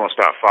you're going to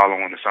start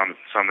following some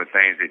of the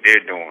things that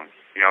they're doing.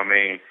 You know what I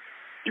mean?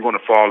 You're going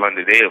to fall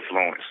under their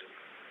influence.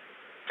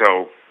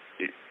 So,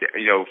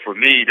 you know, for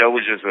me, that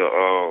was just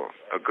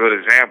a good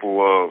example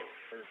of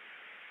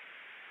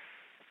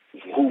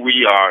who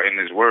we are in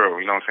this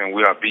world. You know what I'm saying?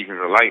 We are beacons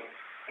of light,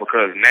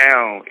 because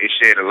now it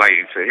shed a light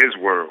into his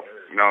world.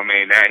 You know what I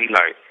mean? Now he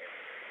like,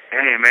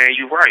 hey, man,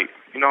 you right.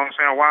 You know what I'm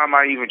saying? Why am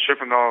I even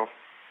tripping off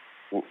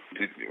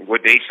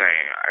what they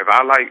saying?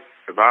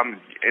 If I'm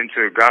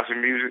into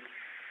gospel music,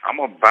 I'm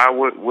going to buy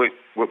what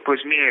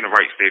puts me in the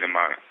right state of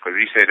mind. Because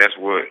he said that's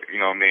what, you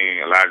know what I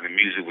mean, a lot of the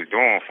music was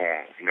doing for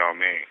him. You know what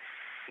I mean?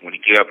 When he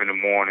get up in the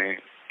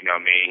morning, you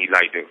know what I mean, he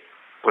like to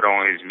put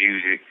on his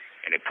music,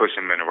 and it puts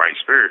him in the right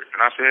spirit.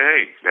 And I said,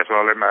 hey, that's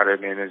all that matters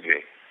at the end of the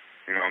day.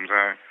 You know what I'm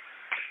saying?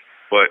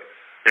 But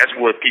that's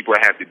what people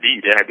have to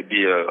be. They have to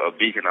be a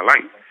beacon of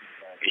light.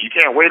 And you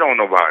can't wait on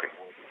nobody.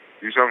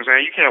 You know what I'm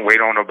saying? You can't wait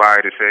on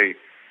nobody to say,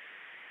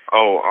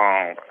 oh,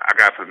 I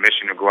got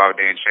permission to go out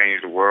there and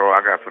change the world.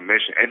 I got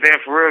permission. And then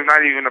for real, it's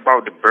not even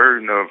about the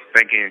burden of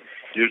thinking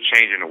you're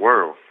changing the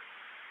world.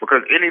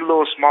 Because any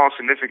little small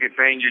significant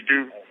thing you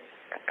do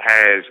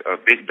has a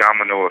big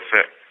domino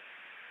effect.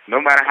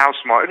 No matter how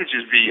small, it could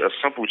just be a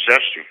simple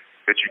gesture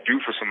that you do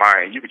for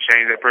somebody, and you could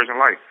change that person's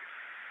life.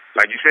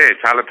 Like you said,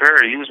 Tyler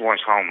Perry, he was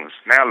once homeless.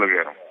 Now look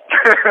at him.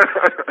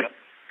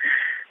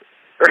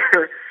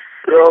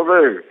 You know what I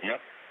mean? Yep.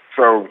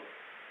 So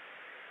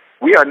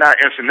we are not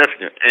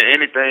insignificant, and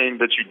anything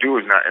that you do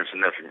is not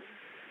insignificant.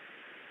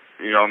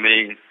 You know what I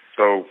mean?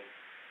 So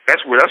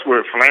that's what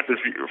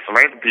philanthropy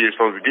is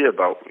supposed to be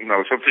about. You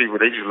know, some people,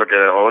 they just look at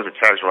it, oh, it's a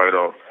tax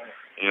write-off.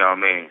 You know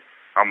what I mean?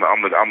 I'm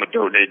gonna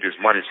donate this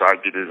money so I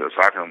get this,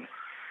 so I can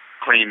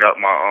clean up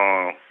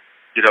my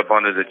get up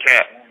under the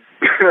cap,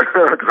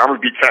 because I'm gonna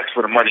be taxed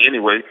for the money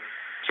anyway.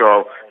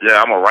 So yeah,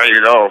 I'm gonna write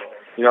it off.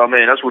 You know what I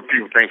mean? That's what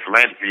people think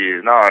philanthropy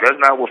is. No,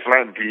 that's not what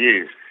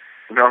philanthropy is.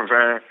 You know what I'm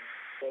saying?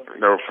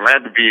 You know,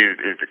 philanthropy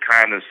is the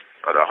kindness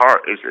of the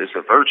heart. It's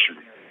a virtue.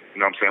 You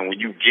know what I'm saying? When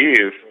you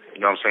give, you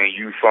know what I'm saying,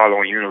 you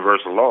follow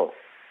universal law.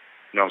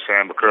 You know what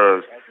I'm saying?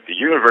 Because the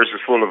universe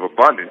is full of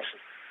abundance.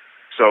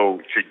 So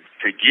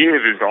to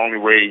give is the only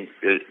way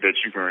that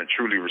you can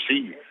truly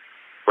receive.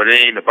 But it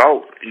ain't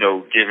about, you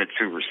know, giving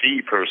to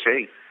receive per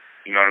se.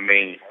 You know what I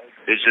mean?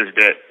 It's just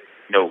that,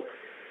 you know,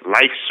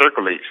 life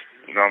circulates.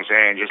 You know what I'm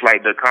saying? Just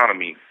like the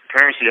economy.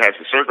 Currency has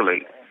to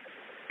circulate.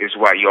 It's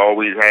why you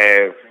always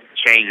have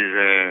changes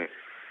in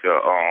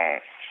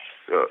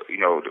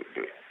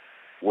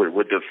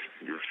what the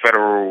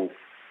federal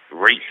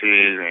rates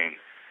is, and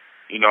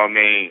you know what I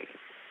mean,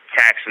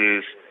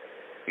 taxes.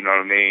 You know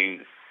what I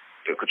mean,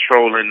 the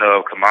controlling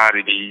of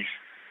commodities.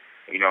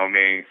 You know what I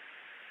mean,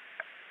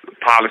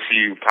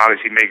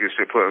 policy makers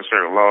to put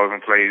certain laws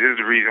in place. This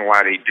is the reason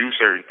why they do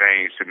certain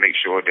things, to make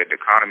sure that the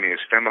economy is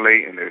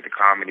stimulating and that the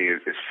economy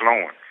is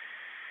flowing.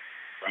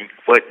 Right?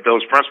 But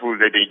those principles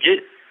that they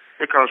get,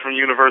 it comes from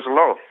universal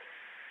law.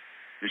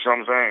 You see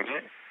what I'm saying?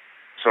 Mm-hmm.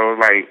 So,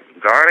 like,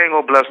 God ain't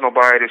gonna bless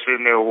nobody that's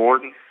sitting there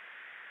hoarding.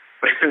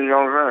 You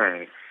know what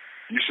I'm saying?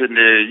 You sitting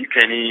there, you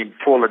can't even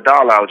pull a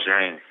dollar out your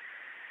hand.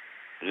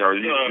 You know,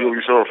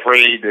 you're so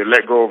afraid to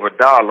let go of $1.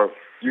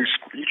 You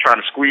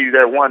trying to squeeze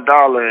that $1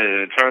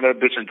 and turn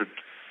that bitch into $100.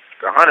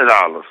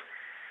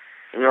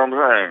 You know what I'm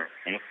saying?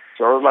 Mm-hmm.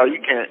 So it's like you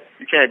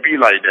can't be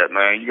like that,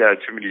 man. You got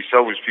too many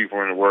selfish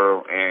people in the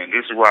world, and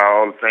this is why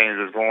all the things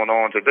that's going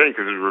on today,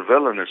 because it's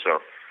revealing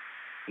itself.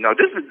 You know,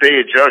 this is the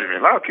day of judgment.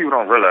 A lot of people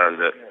don't realize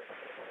that.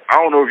 I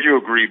don't know if you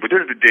agree, but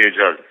this is the day of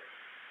judgment.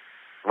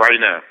 Right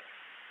now.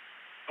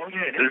 Oh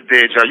yeah. This is the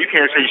day of judgment. You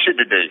can't say shit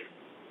today.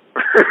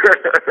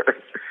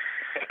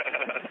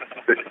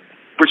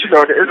 But you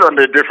know, it's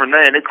under a different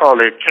name. They call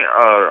it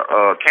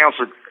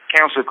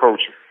cancel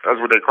culture. That's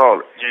what they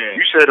call it. Yeah.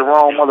 You say the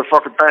wrong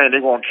motherfucking thing,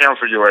 they gonna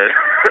cancel your ass.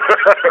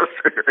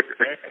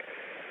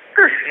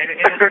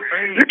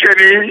 You can't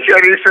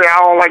even say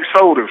I don't like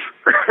sodas.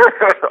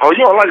 Oh,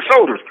 you don't like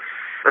sodas.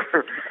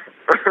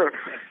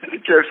 You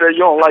can't say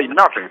you don't like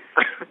nothing.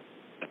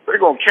 They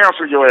gonna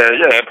cancel your ass.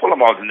 Yeah, pull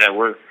them off the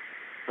network.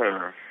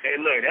 Hey,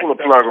 look, that's pull a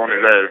plug on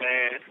his ass.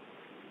 Man,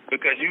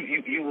 because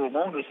you will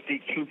want to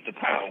speak truth to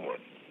power.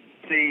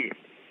 See,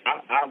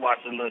 I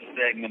watched a little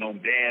segment on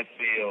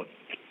Banfield.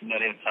 You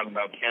know, they were talking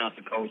about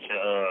cancel culture.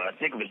 I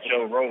think it was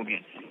Joe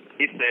Rogan.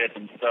 He said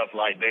some stuff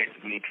like,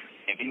 basically,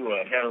 if you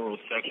are a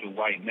heterosexual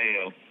white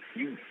male,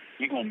 you're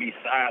going to be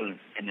silent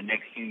in the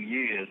next few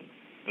years,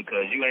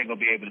 because you ain't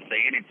going to be able to say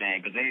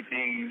anything. Because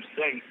anything you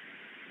say,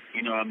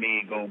 you know what I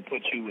mean, going to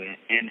put you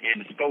in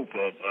the scope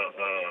of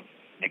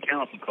the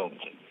cancel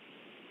culture.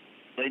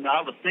 So, you know,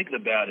 I was thinking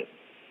about it.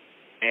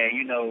 And,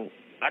 you know,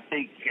 I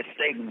think his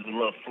statement was a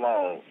little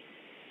flawed.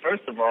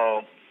 First of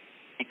all,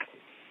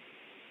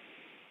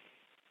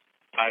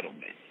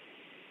 entitlement.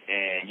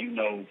 And, you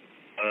know,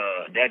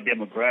 that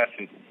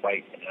demographic,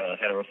 white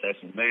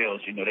heterosexual males,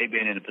 you know, they've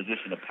been in a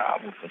position of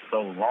power for so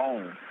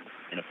long,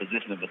 in a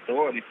position of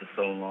authority for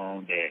so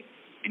long, that,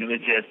 you know, it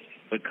just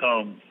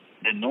become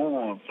the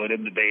norm for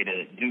them to be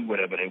able to do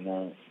whatever they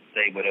want,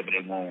 say whatever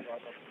they want,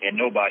 and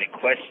nobody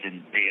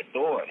questions their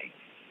authority.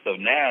 So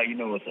now, you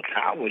know, it's a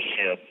power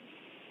shift.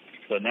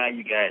 So now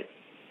you got,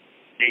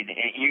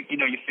 you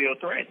know, you feel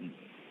threatened.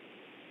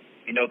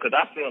 You know, because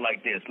I feel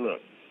like this.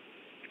 Look,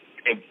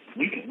 if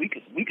we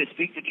could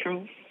speak the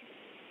truth,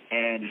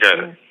 and the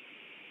truth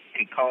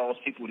can cause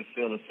people to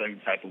feel a certain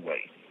type of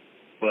way.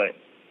 But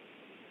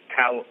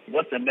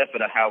what's the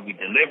method of how we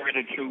deliver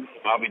the truth?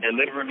 Are we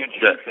delivering the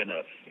truth in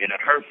a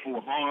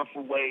hurtful,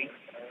 harmful way?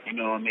 You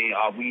know what I mean?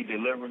 Are we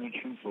delivering the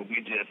truth, or we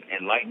just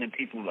enlightening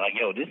people like,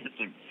 yo, this is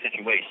the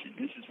situation.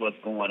 This is what's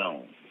going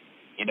on.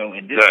 You know,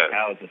 and this is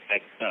how it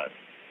affects us.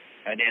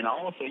 And then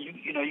also,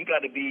 you know, you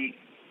got to be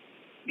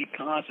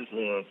conscious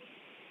of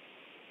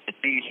the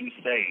things you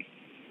say,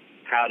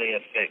 how they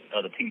affect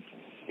other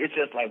people. It's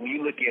just like when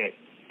you look at,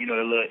 you know,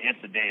 the little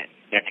incident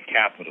at the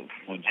Capitol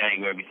on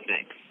January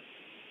 6th.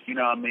 You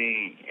know what I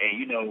mean? And,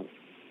 you know,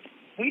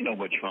 we know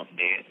what Trump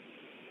did.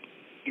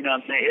 You know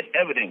what I'm saying? It's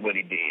evident what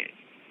he did.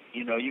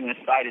 You know, you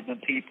incited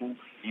them people.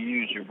 You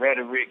used your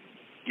rhetoric.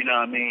 You know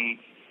what I mean?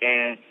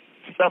 And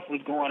stuff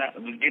was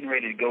getting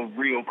ready to go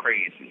real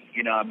crazy.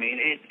 You know what I mean?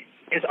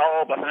 It's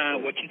all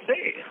behind what you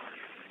said.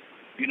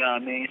 You know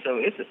what I mean?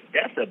 So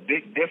that's a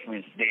big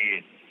difference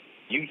than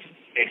you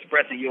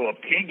expressing your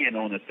opinion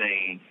on the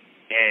thing,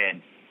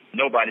 and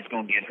nobody's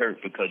going to get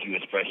hurt because you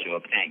express your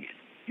opinion.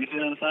 You see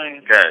what I'm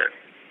saying? Yeah.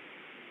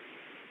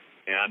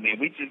 And I mean,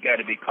 we just got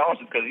to be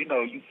cautious because, you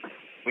know,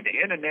 with the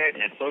internet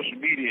and social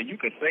media, you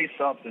can say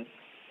something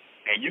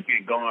and you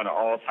can garner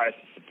all types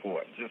of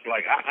support. Just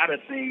like I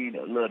done seen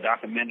little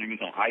documentaries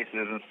on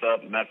ISIS and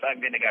stuff. Matter of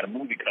fact, then they got a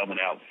movie coming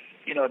out.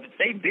 You know,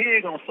 they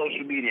big on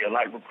social media,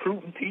 like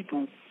recruiting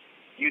people,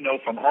 you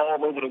know, from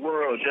all over the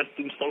world just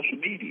through social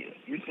media.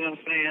 You see what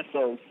I'm saying?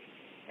 So,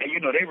 and you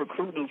know, they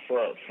recruit them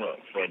for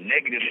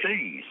negative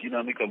things, you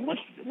know, because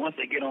once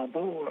they get on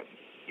board,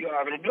 you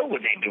already know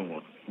what they're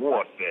doing: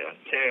 warfare,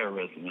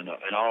 terrorism, and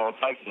all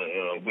types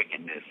of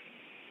wickedness.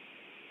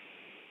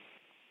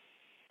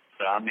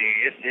 So I mean,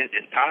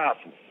 it's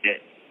powerful.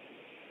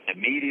 The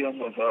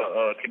medium of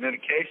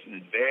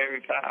communication is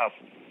very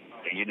powerful,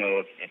 and you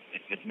know, if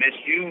it's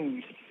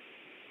misused,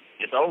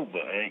 it's over.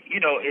 And you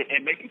know,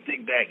 it makes you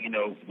think back. You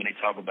know, when they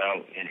talk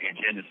about in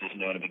Genesis, you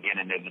know, in the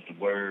beginning there was the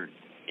Word.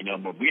 You know,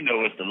 but we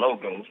know it's the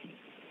Logos.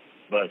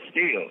 But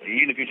still,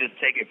 even if you just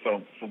take it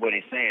for what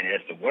he's saying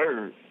as the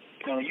Word,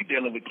 you know, you're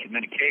dealing with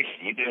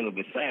communication. You're dealing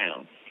with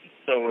sound.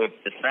 So if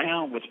the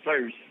sound was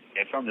first,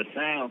 and from the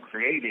sound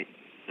created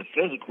the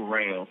physical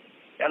realm,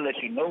 that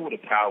lets you know the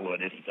power of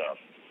this stuff.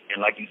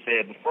 And like you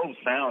said before,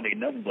 sound ain't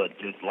nothing but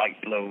just light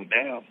slowed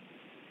down.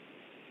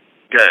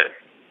 Yeah.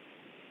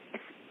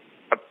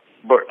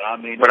 But I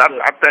mean,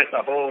 I think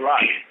a whole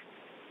lot.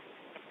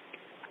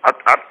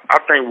 I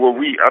think where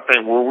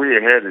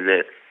we're headed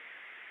at,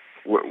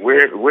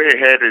 we're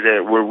headed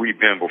at where we've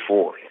been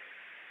before.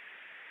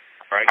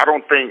 Right. I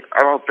don't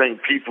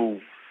think people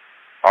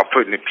are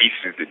putting the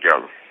pieces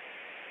together.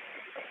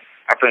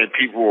 I think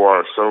people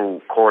are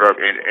so caught up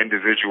in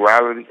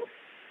individuality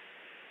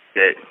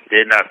that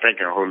they're not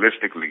thinking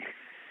holistically.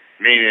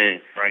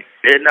 Meaning, right,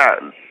 they're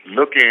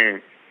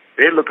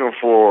looking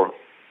for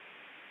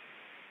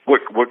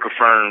what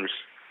confirms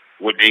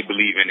what they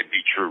believe in to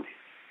be true,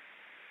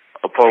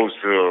 opposed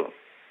to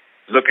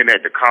looking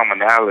at the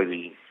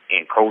commonality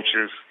in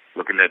cultures,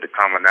 looking at the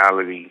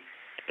commonality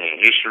in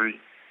history,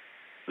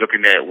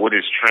 looking at what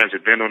is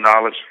transcendental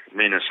knowledge,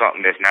 meaning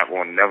something that's not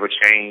going to never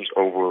change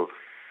over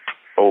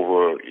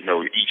you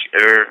know, each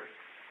era.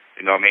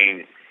 You know what I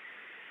mean?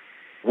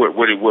 What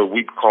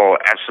we call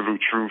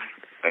absolute truth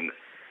and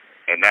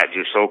not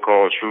just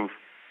so-called truth.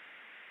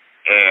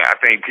 And I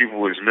think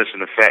people is missing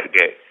the fact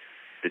that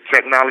the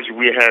technology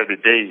we have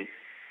today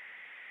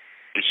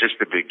is just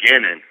the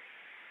beginning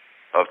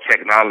of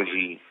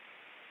technology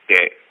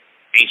that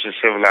ancient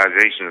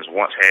civilizations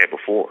once had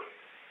before.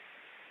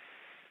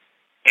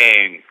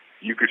 And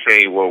you could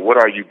say, well, what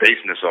are you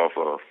basing this off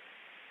of?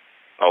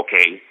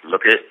 Okay,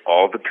 look at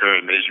all the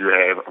pyramids you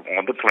have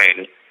on the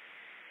planet,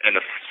 and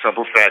the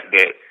simple fact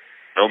that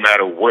no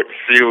matter what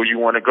field you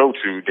want to go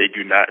to, they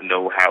do not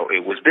know how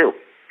it was built.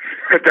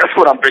 That's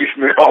what I'm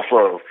basing it off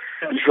of.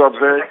 You see what I'm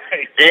saying?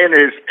 Right.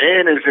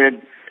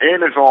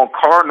 And is on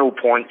cardinal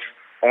points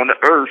on the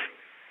Earth,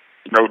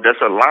 you know,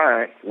 that's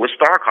aligned with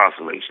star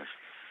constellations.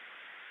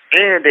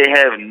 And they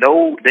have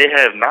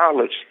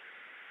knowledge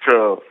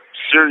to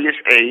Sirius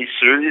A,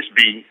 Sirius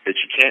B that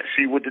you can't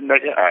see with the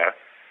naked eye.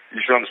 You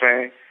see what I'm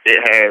saying?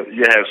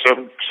 You have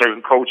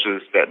certain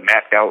cultures that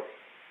mapped out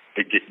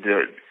you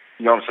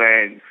know what I'm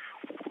saying,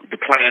 the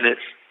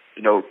planets,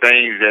 you know,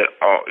 things that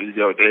are, you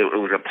know, it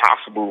was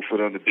impossible for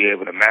them to be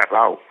able to map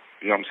out.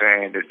 You know what I'm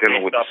saying? They're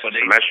dealing with the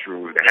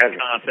celestial, the heavens.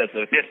 Concept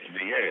of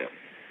history, yeah.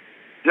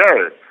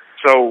 Yeah.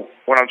 So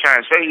what I'm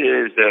trying to say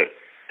is that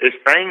it's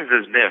things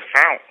that's been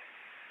found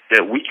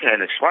that we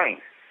can't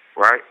explain,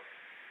 right?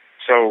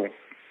 So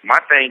my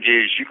thing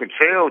is, you can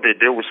tell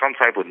that there was some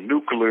type of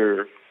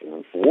nuclear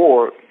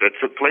war that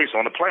took place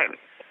on the planet.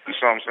 You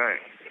see what I'm saying?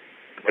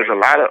 There's a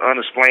lot of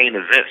unexplained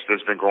events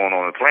that's been going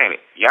on the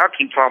planet. Y'all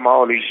keep talking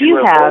about all these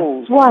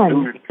UFOs. You have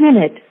 1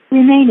 minute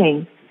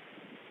remaining.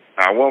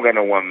 I won't got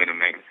no 1 minute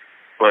remaining.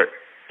 But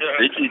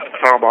they keep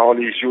talking about all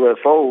these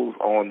UFOs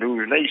on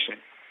News Nation.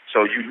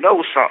 So you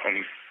know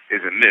something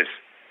is amiss.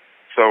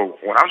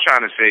 So what I'm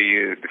trying to say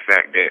is the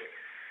fact that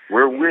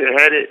where we're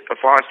headed as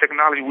far as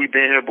technology, we've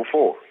been here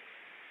before.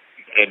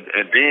 And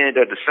then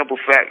that the simple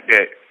fact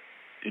that,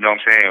 you know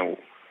what I'm saying,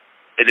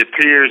 it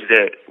appears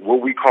that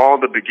what we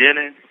call the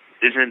beginning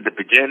isn't the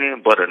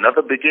beginning, but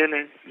another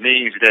beginning,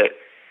 means that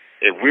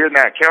if we're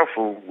not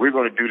careful, we're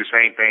going to do the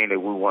same thing that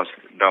we once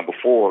done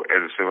before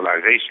as a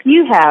civilization.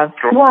 You have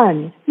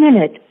 1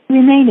 minute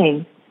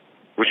remaining.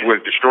 Which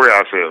was destroy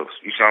ourselves,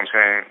 you see what I'm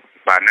saying,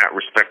 by not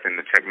respecting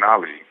the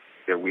technology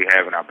that we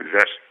have in our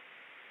possession.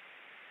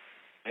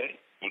 Hey,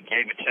 you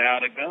gave a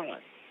child a gun.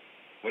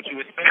 What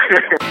you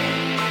expect?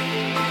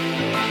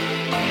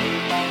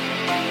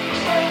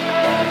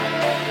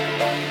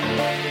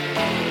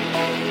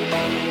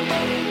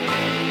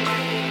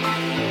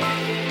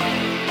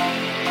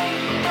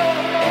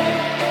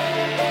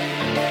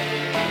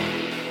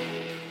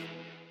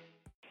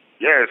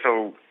 Yeah,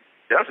 so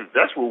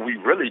that's what we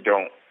really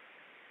don't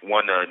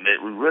want to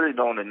admit. We really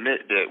don't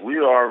admit that we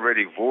are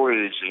already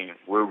voyaging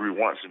where we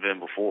once have been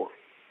before.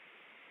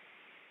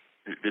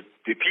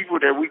 the people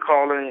that we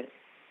calling,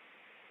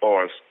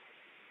 or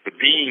the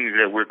beings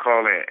that we're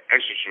calling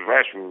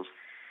extraterrestrials,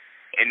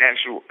 in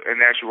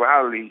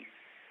actuality,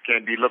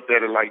 can be looked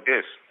at it like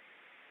this.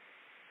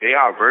 They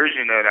are a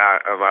version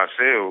of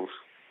ourselves,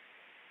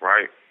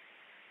 right?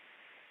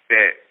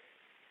 That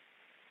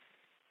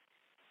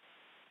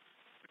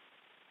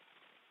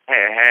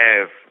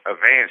have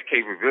advanced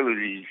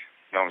capabilities,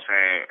 you know what I'm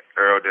saying,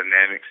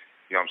 aerodynamics,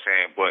 you know what I'm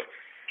saying, but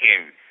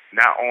can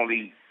not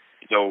only,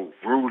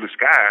 rule the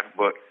sky,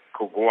 but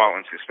could go out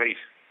into space.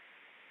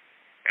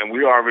 And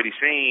we already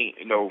seen,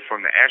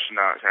 from the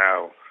astronauts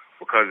how,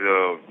 because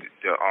of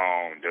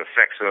the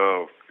effects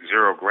of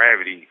zero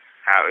gravity,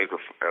 how it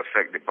could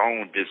affect the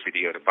bone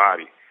density of the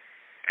body,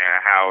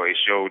 and how it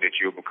showed that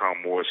you'll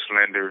become more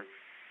slender.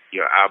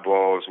 Your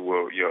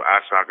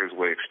eye sockets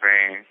will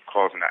expand,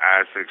 causing the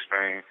eyes to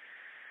expand.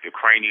 Your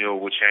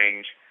cranial will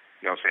change.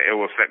 You know what I'm saying? It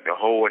will affect the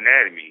whole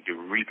anatomy. The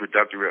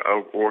reproductive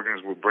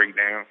organs will break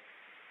down.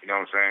 You know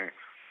what I'm saying?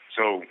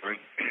 So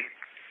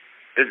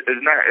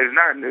it's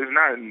not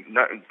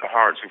nothing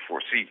hard to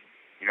foresee.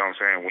 You know what I'm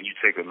saying? When you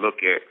take a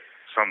look at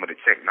some of the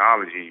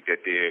technology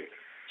that they're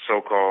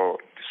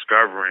so-called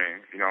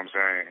discovering, you know what I'm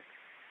saying,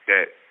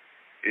 that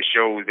it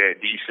shows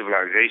that these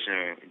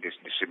civilizations,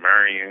 the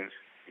Sumerians,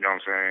 you know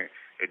what I'm saying,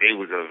 that they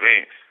was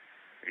advanced,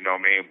 you know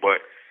what I mean?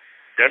 But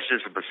that's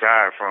just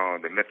aside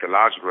from the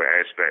mythological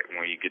aspect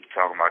when you get to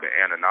talking about the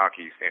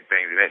Anunnakis and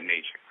things of that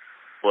nature.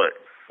 But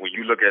when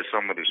you look at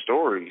some of the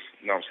stories,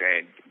 you know what I'm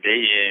saying,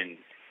 they in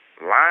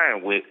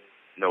line with,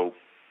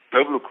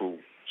 biblical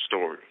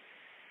story,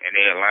 and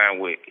they in line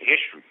with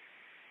history,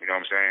 you know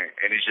what I'm saying?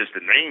 And it's just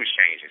the names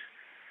changes,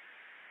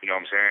 you know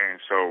what I'm saying?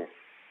 So,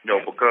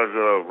 because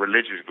of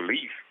religious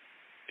belief,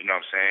 you know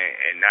what I'm saying,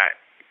 and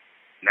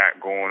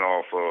not going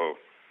off of,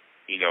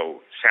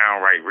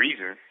 sound right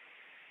reason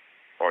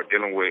or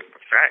dealing with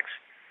facts,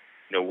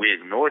 we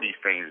ignore these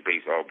things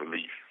based off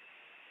belief.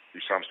 You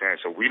see what I'm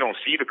saying? So we don't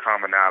see the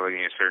commonality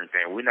in certain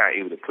things. We're not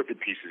able to put the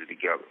pieces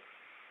together.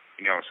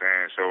 You know what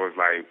I'm saying? So it's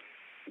like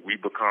we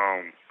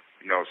become,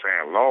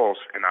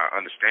 lost in our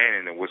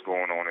understanding of what's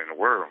going on in the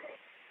world.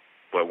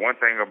 But one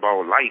thing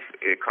about life,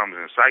 it comes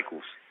in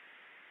cycles.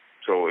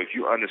 So if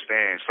you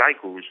understand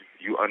cycles,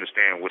 you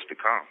understand what's to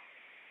come.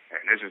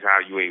 And this is how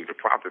you're able to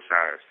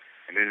prophesize.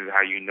 And this is how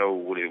you know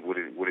what is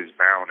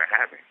bound to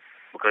happen.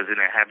 Because it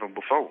didn't happen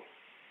before.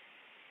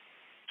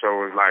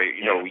 So it's like,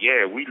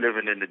 we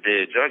living in the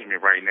day of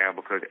judgment right now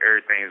because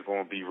everything is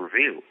going to be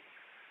revealed.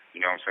 You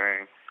know what I'm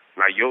saying?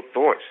 Like your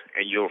thoughts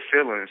and your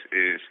feelings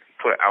is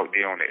put out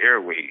there on the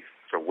airwaves.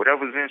 So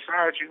whatever's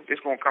inside you,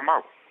 it's going to come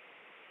out.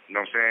 You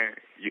know what I'm saying?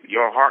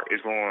 Your heart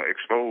is going to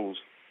expose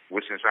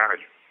what's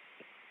inside you.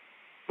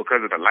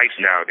 Because of the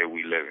lifestyle that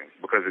we live in.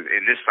 Because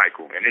in this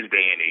cycle, in this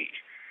day and age.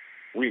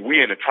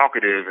 We in the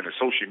talkative and the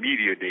social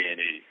media day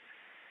and age.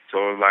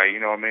 So it's like,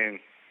 you know what I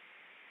mean?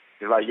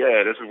 It's like,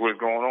 yeah, this is what's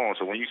going on.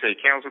 So when you say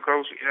cancel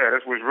culture, yeah,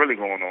 that's what's really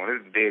going on.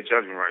 This is the day of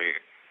judgment right here.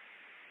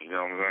 You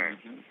know what I'm saying?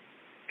 Mm-hmm.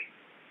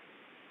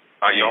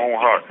 By your own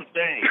heart. That's the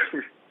thing.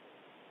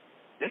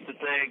 That's the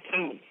thing,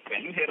 too. And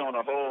you hit on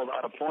a whole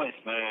lot of points,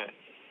 man.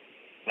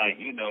 Like,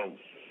 I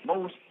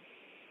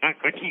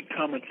keep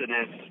coming to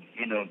this,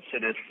 to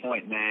this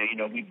point, man.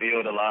 We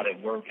build a lot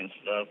at work and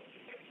stuff.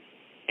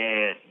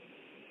 And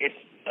it's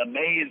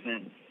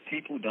amazing.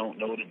 People don't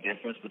know the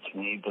difference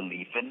between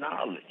belief and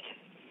knowledge.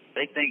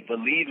 They think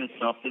believing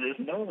something is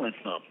knowing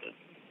something.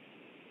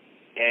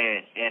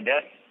 And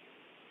that's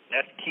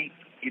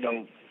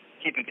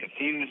keeping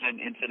confusion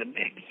into the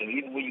mix. So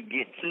even when you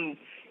get to,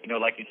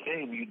 like you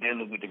said, when you're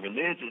dealing with the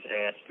religious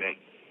aspect,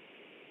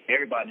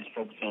 everybody's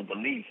focused on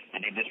belief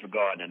and they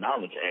disregard the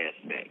knowledge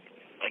aspect.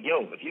 Like,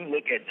 if you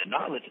look at the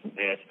knowledge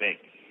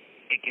aspect,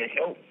 it can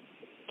help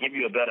give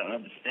you a better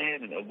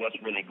understanding of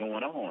what's really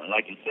going on.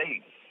 Like you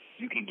say,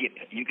 you can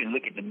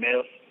look at the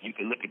myth, you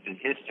can look at the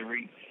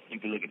history, you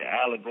can look at the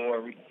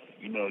allegory,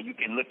 you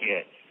can look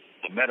at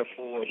the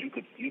metaphors, you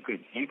could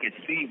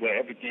see where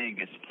everything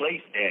is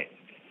placed at,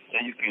 so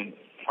you can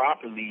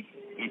properly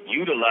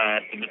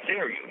utilize the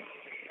material.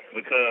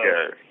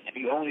 Because if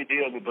you only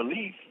deal with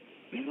belief,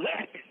 you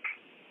lack.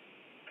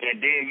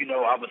 And then,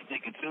 I was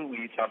thinking too when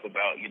you talk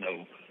about,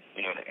 the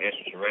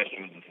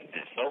extraterrestrials and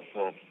so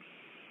forth,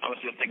 I was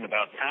just thinking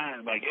about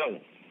time, like,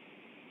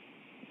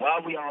 why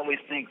we always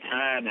think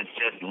time is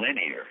just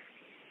linear?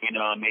 You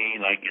know what I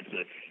mean? Like it's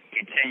a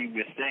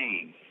continuous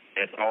thing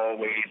that's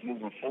always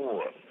moving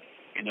forward.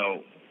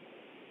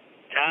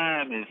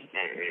 Time is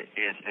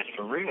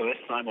for real. It's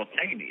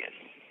simultaneous.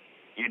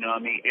 You know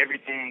what I mean?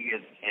 Everything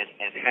is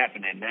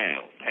happening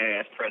now,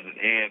 past, present,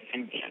 and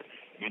future.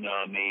 You know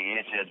what I mean?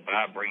 It's just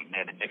vibrating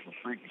at a different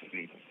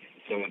frequency.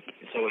 So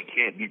it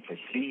can't be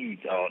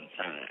perceived all the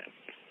time.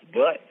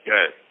 But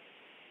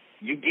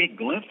you get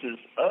glimpses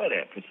of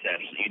that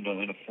perception, in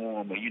the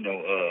form of,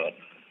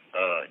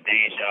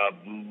 deja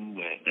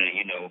vu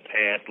and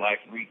past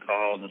life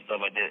recalls and stuff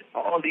like that.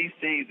 All these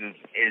things is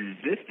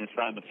existing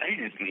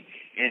simultaneously.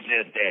 It's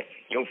just that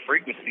your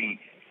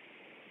frequency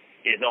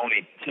is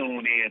only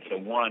tuned in to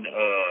one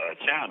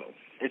channel.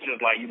 It's just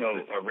like,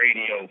 a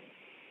radio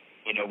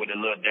with a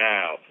little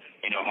dial.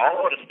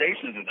 All the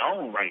stations is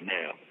on right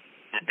now.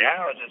 The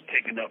dial is just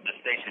picking up the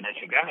station that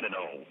you got it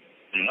on.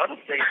 The other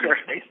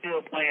stations, they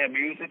still playing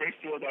music. They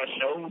still got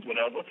shows,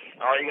 whatever.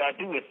 All you got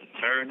to do is to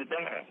turn the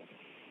dial.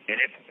 And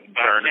if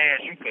by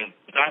chance you can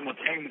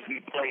simultaneously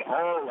play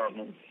all of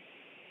them,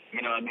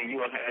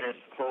 you'll have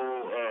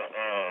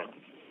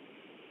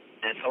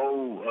this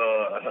whole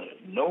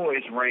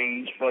noise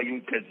range for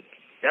you, because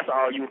that's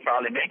all you would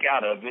probably make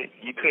out of it.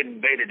 You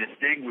couldn't better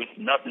distinguish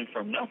nothing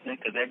from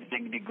nothing because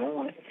everything would be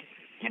going,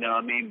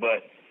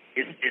 but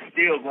it's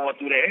still going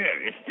through the air.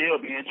 It's still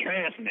being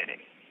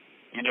transmitted.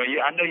 I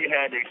know you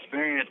had the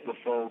experience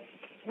before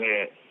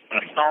where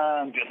a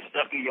song just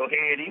stuck in your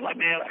head. And you're like,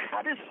 man,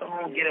 how did this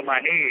song get in my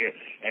head?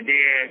 And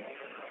then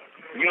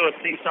you'll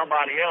see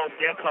somebody else,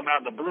 they'll come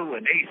out the blue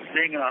and they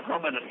singing or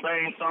humming the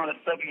same song that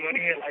stuck in your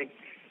head. Like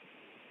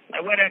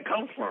where'd that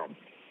come from?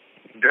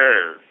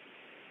 There.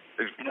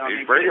 It's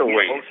radio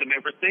waves.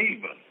 Ultimate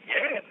receiver.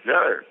 Yeah.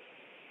 Yeah.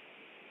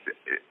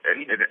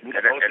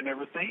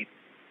 Ultimate receiver.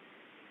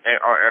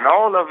 And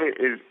all of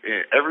it is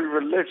in every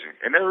religion.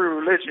 In every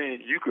religion,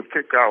 you could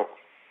pick out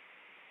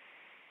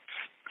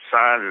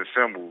signs and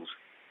symbols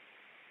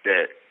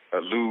that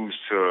alludes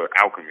to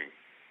alchemy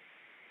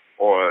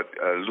or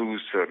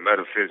alludes to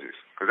metaphysics,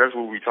 because that's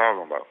what we're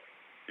talking about.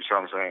 You see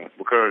what I'm saying?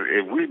 Because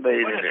if we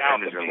made it in the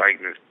image and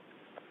likeness,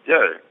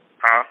 yeah,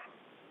 huh?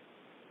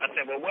 I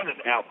said, well, what is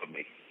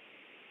alchemy?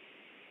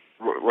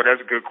 Well,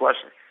 that's a good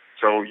question.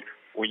 So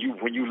when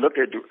you look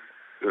at,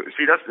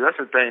 see, that's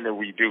the thing that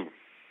we do.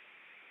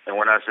 And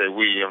when I say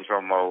we, I'm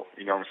talking about,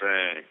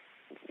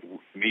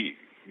 me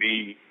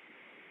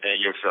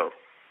and yourself.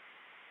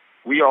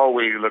 We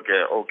always look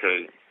at,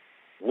 okay,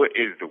 what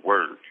is the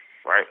word,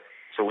 right?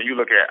 So when you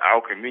look at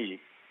alchemy,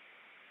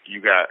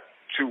 you got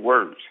two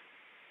words.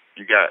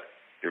 You got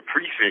the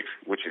prefix,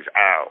 which is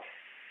al,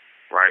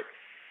 right?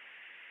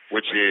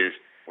 Which is,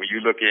 when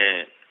you look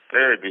in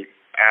Arabic,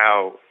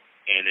 al,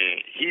 and in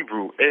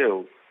Hebrew,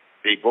 el,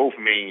 they both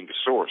mean the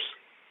source,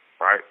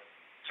 right?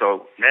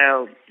 So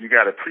now you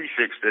got a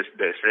prefix that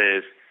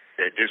says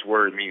that this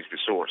word means the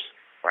source,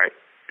 right?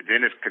 And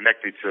then it's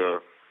connected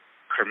to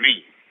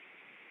kami,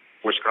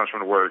 which comes from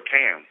the word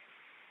kam,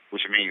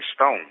 which means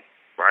stone,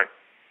 right?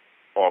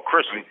 Or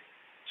crystal.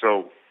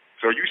 So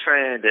you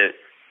saying that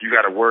you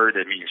got a word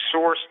that means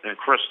source and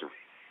crystal,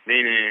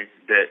 meaning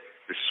that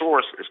the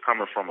source is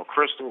coming from a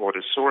crystal or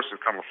the source is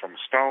coming from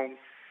a stone,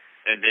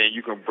 and then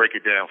you can break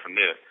it down from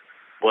there.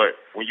 But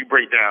when you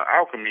break down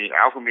alchemy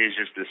is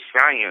just the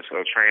science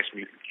of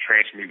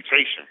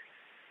transmutation,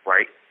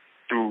 right,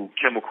 through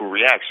chemical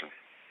reaction.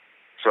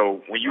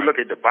 So when you look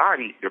at the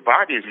body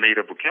is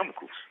made up of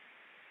chemicals.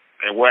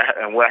 And what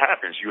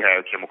happens? You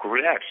have chemical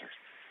reactions.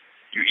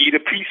 You eat a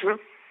pizza,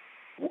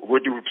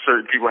 what do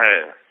certain people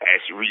have?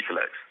 Acid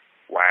reflux.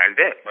 Why is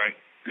that? Right.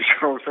 You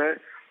know what I'm saying?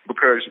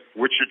 Because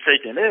what you're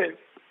taking in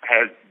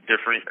has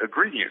different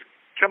ingredients,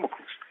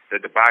 chemicals,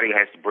 that the body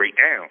has to break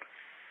down.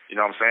 You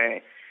know what I'm saying?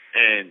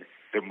 And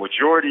the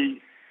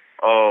majority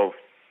of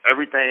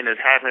everything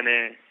that's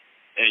happening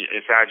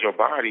inside your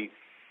body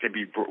can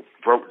be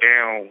broke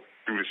down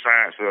through the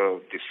science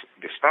of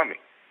the stomach.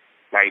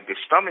 Like the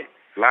stomach,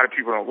 a lot of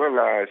people don't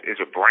realize,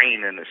 is a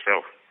brain in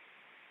itself.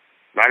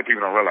 A lot of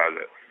people don't realize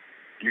that.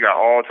 You got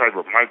all types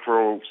of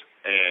microbes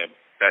and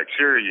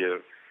bacteria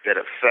that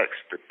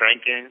affects the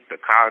thinking, the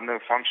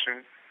cognitive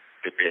function,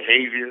 the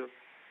behavior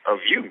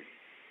of you.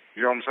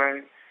 You know what I'm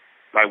saying?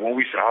 Like when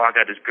we say, oh, I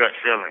got this gut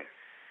feeling.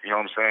 You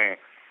know what I'm saying?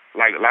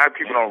 Like a lot of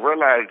people don't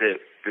realize that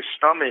the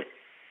stomach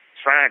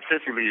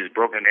scientifically is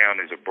broken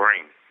down as a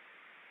brain.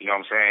 You know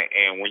what I'm saying?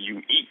 And when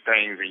you eat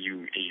things and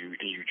you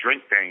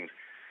drink things,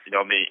 you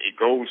know what I mean, it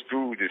goes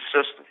through the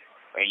system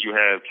and you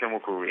have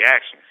chemical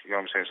reactions. You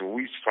know what I'm saying? So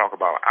when we talk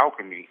about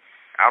alchemy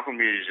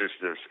is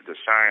just the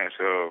science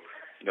of,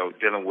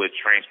 dealing with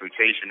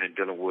transmutation and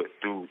dealing with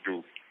through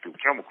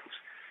chemicals.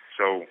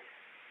 So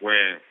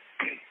when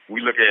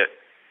we look at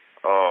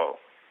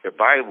the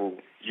Bible,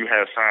 you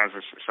have signs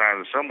and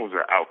symbols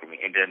of alchemy.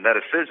 And then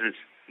metaphysics,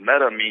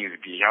 meta means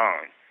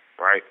beyond,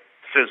 right?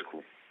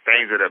 Physical.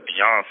 Things that are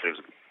beyond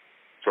physical.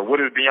 So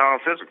what is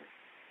beyond physical?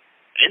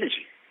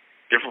 Energy.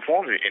 Different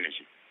forms of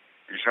energy.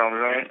 You see what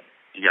I'm saying?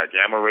 You got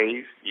gamma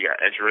rays, you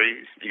got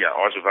X-rays, you got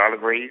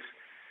ultraviolet rays.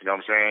 You know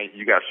what I'm saying?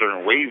 You got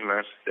certain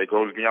wavelengths that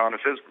goes beyond the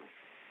physical.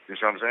 You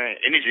see what I'm saying?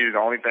 Energy is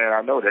the only thing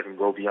I know that can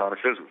go beyond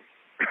the physical.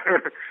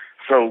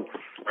 So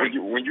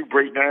when you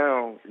break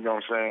down, you know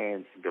what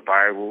I'm saying, the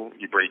Bible,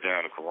 you break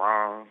down the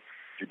Quran,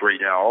 you break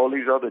down all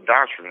these other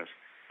doctrines,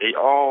 they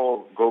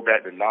all go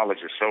back to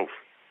knowledge of self.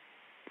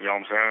 You know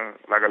what I'm saying?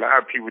 Like a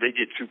lot of people, they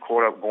get too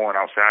caught up going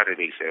outside of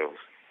themselves.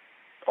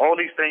 All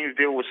these things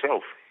deal with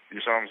self.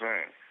 You see what I'm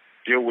saying?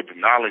 Deal with the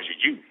knowledge of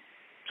you.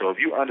 So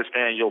if you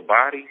understand your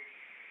body,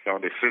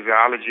 the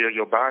physiology of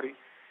your body,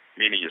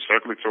 meaning your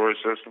circulatory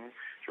system,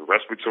 your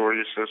respiratory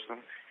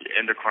system, your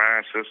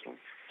endocrine system,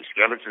 the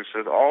skeleton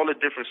system, all the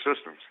different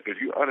systems. If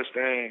you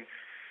understand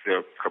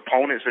the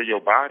components of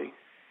your body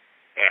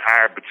and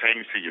how it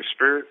pertains to your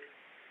spirit,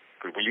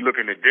 because when you look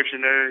in the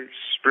dictionary,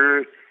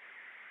 spirit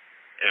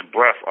and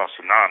breath are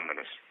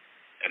synonymous,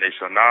 and they're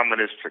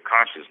synonymous to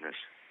consciousness.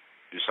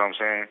 You see what I'm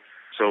saying?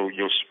 So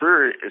your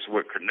spirit is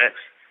what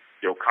connects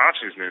your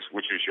consciousness,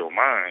 which is your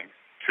mind,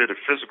 to the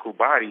physical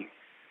body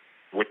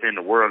within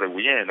the world that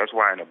we're in. That's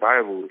why in the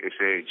Bible it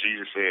said,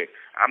 Jesus said,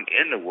 I'm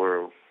in the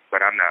world,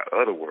 but I'm not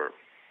of the world.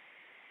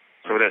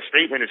 So that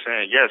statement is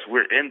saying, yes,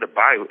 we're in the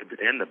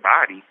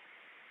body.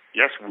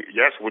 Yes,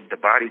 with the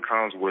body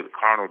comes with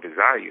carnal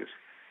desires.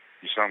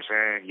 You see what I'm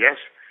saying? Yes,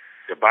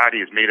 the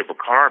body is made up of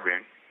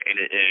carbon,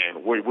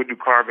 and what do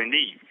carbon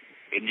need?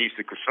 It needs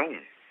to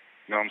consume.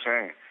 You know what I'm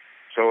saying?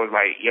 So it's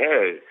like,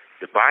 yeah,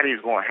 the body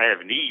is going to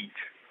have needs,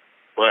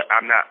 but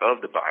I'm not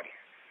of the body.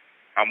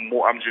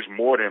 I'm just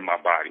more than my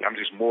body. I'm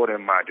just more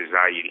than my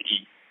desire to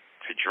eat,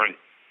 to drink.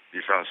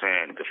 You see what I'm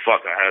saying? To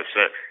fuck and have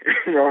sex.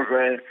 You know what I'm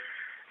saying?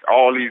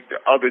 All these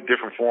other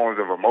different forms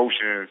of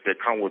emotions that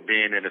come with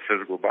being in the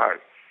physical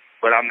body.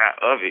 But I'm not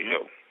of it,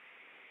 though.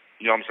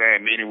 You know what I'm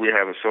saying? Meaning we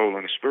have a soul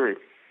and a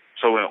spirit.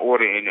 So in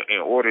order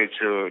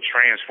to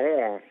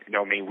transform, you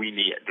know what I mean, we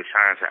need the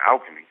science of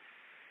alchemy.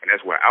 And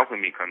that's where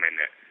alchemy come in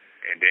at.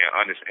 And then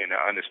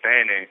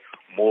understanding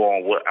more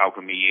on what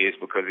alchemy is,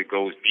 because it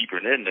goes deeper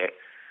than that.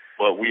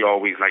 But we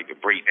always like to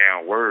break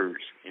down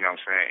words, you know what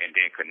I'm saying, and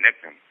then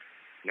connect them,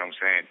 you know what I'm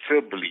saying,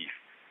 to belief.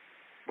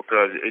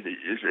 Because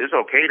it's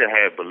okay to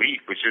have belief,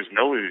 but just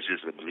know that it's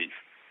just a belief.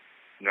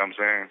 You know what I'm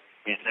saying?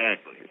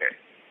 Exactly. Yeah.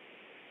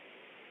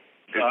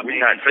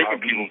 We're not taking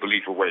people's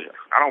belief away.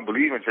 I don't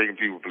believe in taking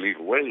people's belief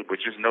away,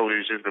 but just know that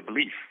it's just a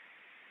belief.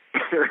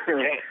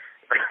 Yeah.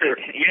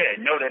 Yeah,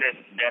 know that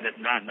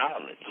it's not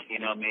knowledge. You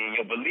know what I mean?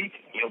 Your belief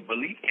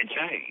can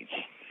change.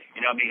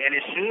 You know what I mean? And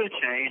it should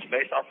change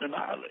based off the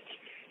knowledge.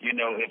 You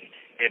know,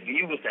 if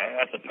you was to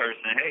ask a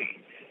person,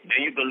 hey,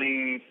 do you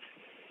believe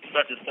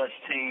such and such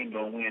team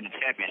gonna win the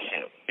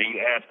championship? And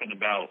you asking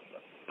about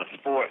a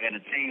sport and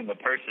a team a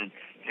person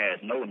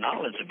has no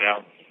knowledge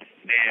about,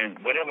 then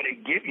whatever they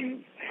give you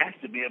has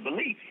to be a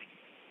belief,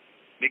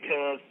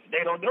 because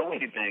they don't know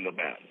anything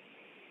about it.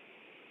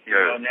 Yeah.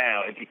 You know,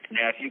 now if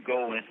you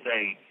go and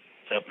say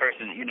to a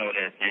person, you know,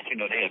 that you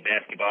know they're a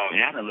basketball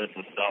analyst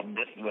or something,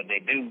 this is what they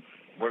do,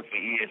 work for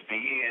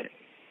ESPN,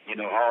 you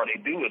know, all they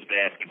do is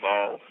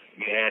basketball.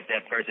 You ask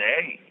that person,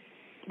 hey,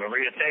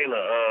 Maria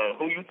Taylor,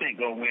 who you think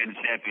gonna win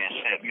the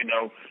championship? You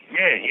know,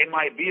 yeah, it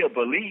might be a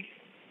belief,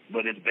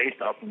 but it's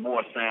based off of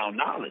more sound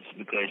knowledge,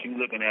 because you're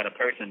looking at a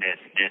person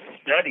that's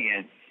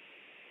studying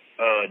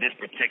this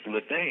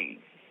particular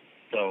thing.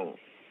 So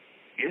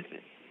it's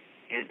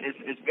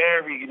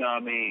very, you know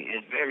what I mean,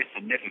 it's very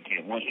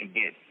significant once you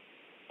get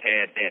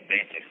past that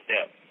basic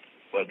step.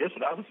 But this is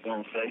what I was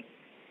gonna say.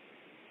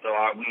 So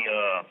are we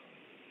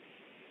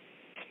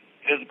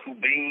physical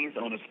beings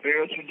on a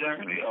spiritual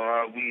journey, or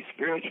are we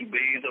spiritual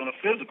beings on a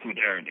physical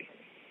journey?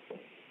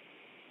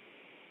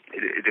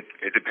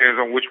 It depends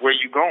on which way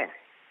you're going.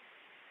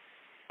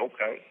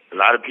 Okay. A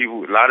lot of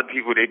people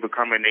they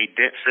become in their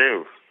dense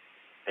selves,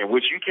 and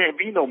which you can't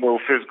be no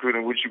more physical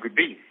than what you could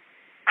be.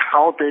 I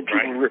don't think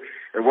people. Right.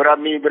 And what I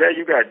mean by that,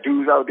 you got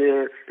dudes out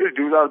there. There's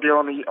dudes out there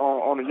on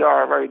the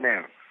yard right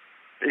now.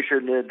 They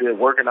sitting there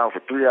working out for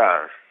 3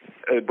 hours.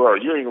 Hey, bro,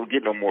 you ain't gonna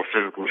get no more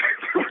physical than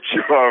what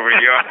you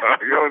already are.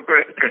 You know what I'm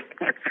saying?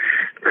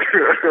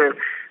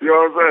 You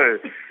know what I'm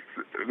saying?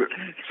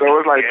 So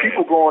it's like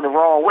people going the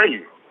wrong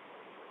way.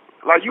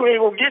 Like, you ain't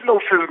gonna get no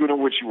physical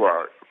than what you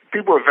are.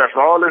 People invest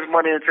all this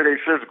money into their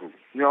physical.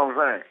 You know what I'm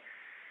saying?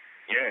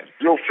 Yeah.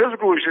 Your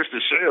physical is just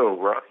a shell,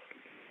 bro.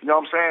 You know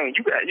what I'm saying?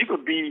 You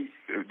could be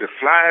the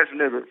flyest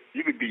nigga.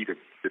 You could be the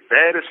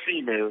baddest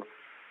female,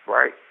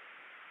 right?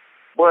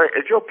 But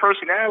if your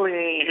personality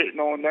ain't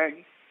hitting on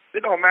nothing,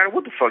 it don't matter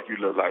what the fuck you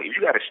look like. If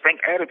you got a stink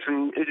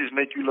attitude, it just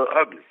make you look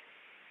ugly.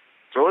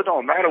 So it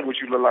don't matter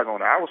what you look like on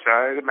the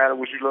outside. It matters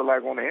what you look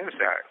like on the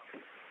inside.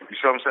 You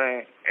see what I'm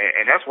saying?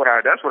 And that's what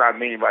I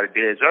mean by the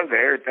dead justice.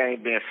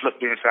 Everything being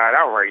flipped inside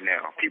out right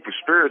now. People's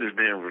spirit is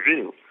being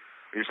revealed.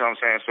 You see what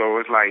I'm saying? So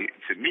it's like,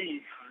 to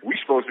me, we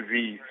supposed to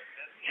be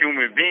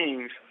human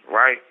beings,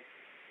 right,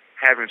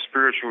 having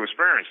spiritual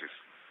experiences.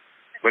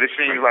 But it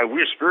seems like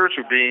we're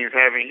spiritual beings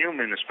having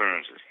human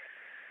experiences,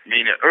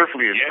 meaning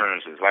earthly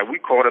experiences. Like, we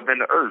caught up in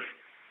the earth.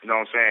 You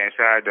know what I'm saying?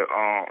 Inside the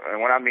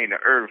and when I mean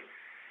the earth,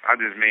 I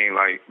just mean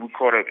like we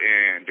caught up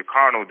in the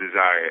carnal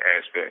desire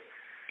aspect.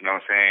 You know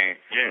what I'm saying?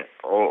 Yeah.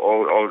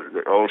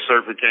 Old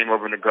serpent came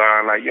up in the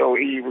garden like, yo,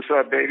 Eve, what's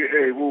up, baby?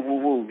 Hey, woo, woo,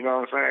 woo. You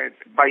know what I'm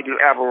saying? Bite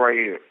this apple right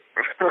here.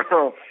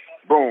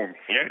 Boom.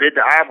 Yeah. Bit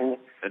the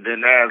apple, and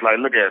then now it's like,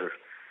 look at us.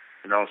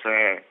 You know what I'm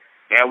saying?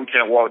 Now we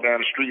can't walk down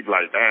the street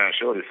like, damn,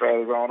 shorty,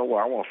 fellas on the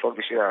wall. I want to fuck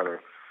the shit out of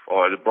her.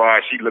 Or the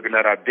bride, she looking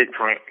at our dick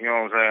print. You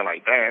know what I'm saying?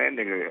 Like, damn, that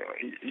nigga,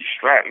 he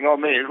strapped. You know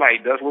what I mean? It's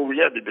like, that's what we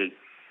have to do.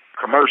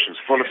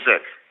 Commercials full of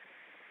sex.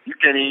 You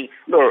can't even,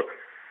 look,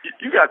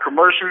 you got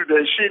commercials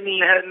that shouldn't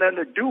even have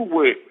nothing to do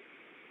with,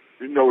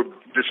 you know,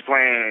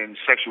 displaying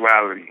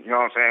sexuality. You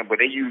know what I'm saying? But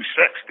they use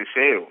sex to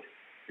sell.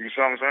 You see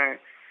what I'm saying?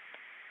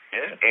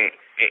 Yeah. And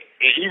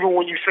even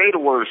when you say the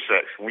word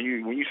sex, when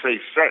you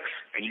say sex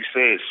and you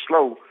say it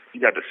slow,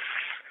 you got the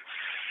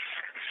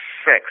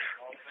sex.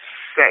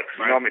 Right.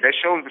 You know what I mean? That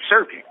shows the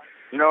circuit.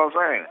 You know what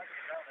I'm saying?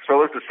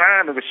 So it's the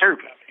sign of the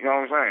serpent. You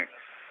know what I'm saying?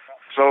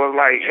 So it's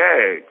like,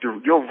 yeah,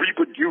 your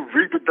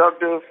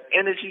reproductive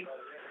energy,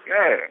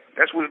 yeah,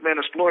 that's what's being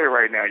exploited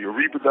right now, your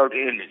reproductive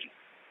energy.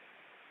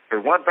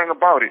 But one thing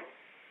about it,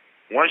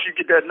 once you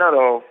get that nut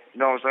off, you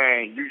know what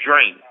I'm saying, you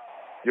drain.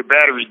 Your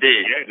battery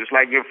dead, just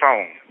like your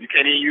phone. You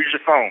can't even use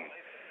your phone.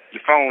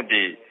 Your phone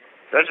dead.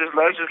 That's just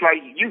like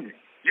you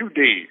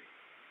dead.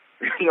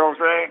 You know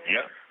what I'm saying?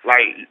 Yeah.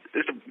 Like,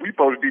 we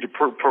supposed to be to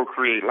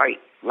procreate life,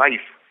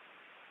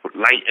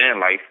 and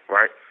life,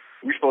 right?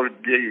 We supposed to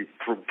be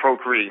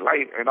procreate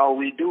life, and all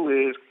we do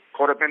is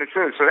caught up in the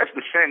sin. So that's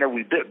the sin that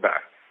we bit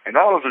by. And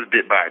all of us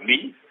bit by it.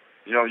 Me,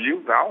 you know,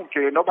 you, I don't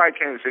care. Nobody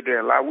can sit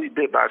there and lie. We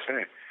bit by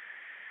sin.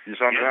 You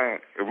know what I'm saying?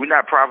 If we're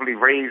not properly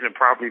raised and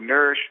properly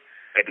nourished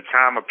at the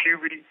time of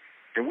puberty,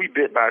 then we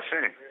bit by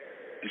sin.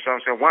 You know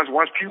what I'm saying?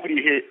 Once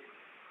puberty hit,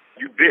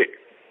 you bit,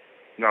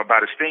 you know, by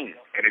the sting.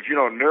 And if you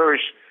don't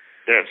nourish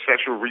that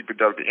sexual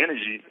reproductive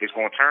energy, it's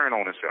going to turn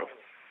on itself.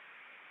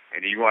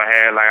 And then you're going to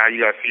have, like, how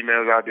you got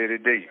females out there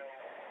today.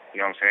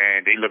 You know what I'm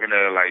saying? They looking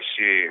at it like,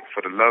 shit,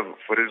 for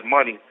this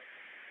money,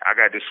 I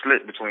got this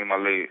slit between my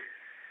legs.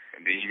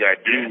 And then you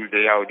got dudes,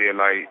 they out there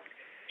like,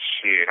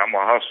 shit, I'm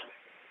going to hustle.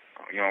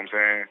 You know what I'm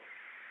saying?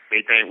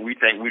 We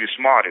think we the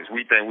smartest.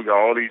 We think we got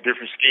all these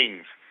different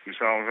schemes. You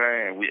know what I'm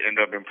saying? We end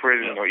up in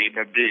prison or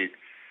eating up dick.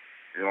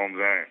 You know what I'm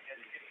saying?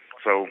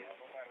 So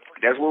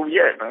that's where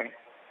we at, man.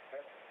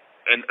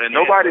 And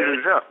nobody's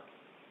exempt.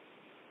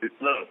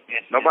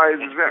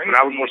 Nobody's exempt. And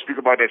I was going to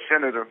speak about that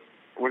senator.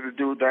 What's the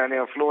dude down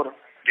there in Florida?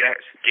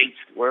 Gates.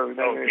 Wherever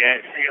that is.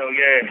 Gates. Oh,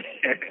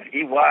 yeah.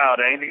 He wild,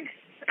 ain't he?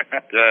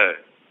 Yeah.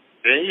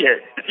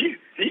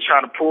 He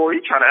trying to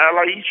act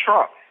like he's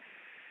Trump.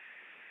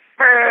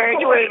 Man,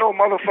 you ain't no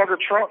motherfucker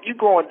Trump. You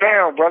going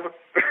down, brother.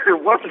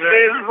 Once the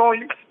feds is on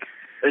you,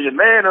 and your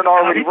man done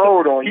already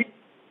rolled on you.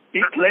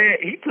 He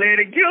played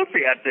it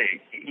guilty, I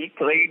think. He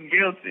played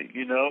guilty,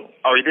 you know.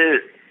 Oh, he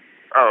did?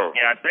 Oh.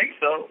 Yeah, I think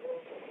so.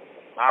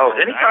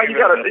 Anytime you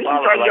got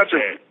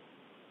your...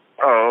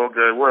 Oh,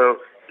 okay. Well,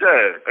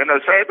 yeah. And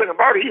the same thing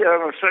about it, he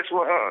having sex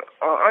with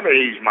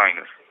underage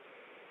minors.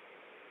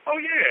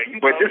 Oh, yeah.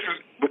 But this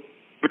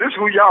is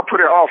who y'all put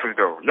in office,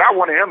 though. Y'all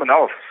wanted him in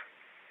office.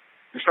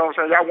 You know what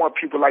I'm saying? Y'all want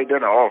people like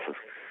that in office.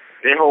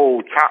 They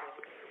hold top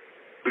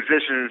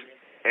positions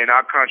in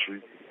our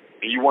country,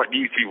 and you want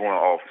these people in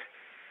office.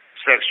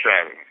 Sex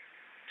trafficking.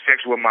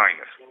 Sex with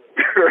minors.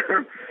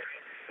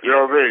 You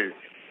know what I mean?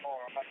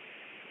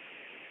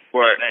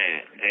 But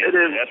man,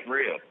 that's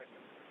real.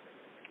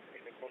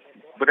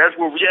 But that's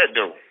where we at,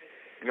 though.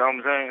 You know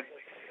what I'm saying?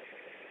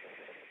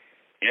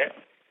 Yeah.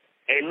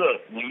 Hey,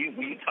 look, when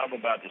you talk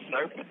about the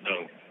serpent,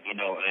 though, you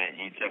know, and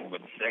you talk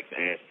about the sex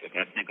aspect,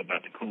 I think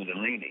about the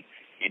Kundalini,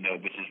 you know,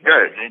 which is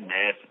represented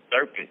as the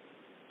serpent,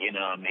 you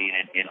know what I mean,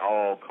 in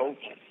all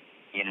cultures,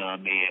 you know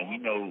what I mean. And we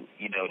know,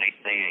 you know, they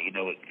say, you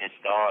know, it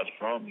starts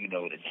from, you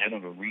know, the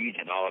genital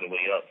region all the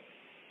way up,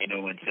 you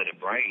know, into the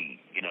brain,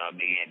 you know what I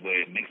mean,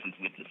 where it mixes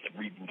with the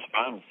cerebral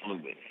spinal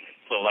fluid.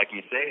 So, like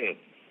you said,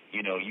 you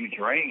know, you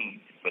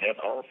drain, but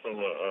that's also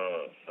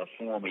a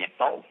form of your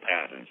thought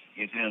patterns.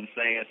 You see what I'm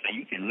saying? So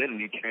you can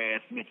literally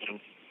transmit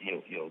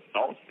your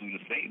thoughts through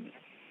the semen.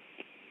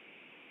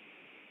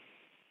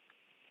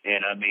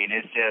 And I mean,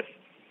 it's just,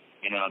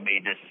 you know, I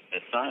mean, the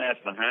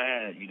science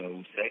behind, you know,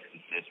 sex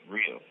is just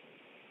real,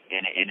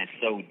 and it's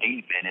so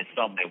deep, and it's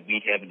something that we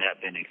have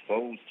not been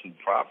exposed to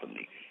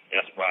properly.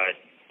 That's why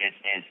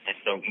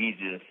it's so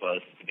easy for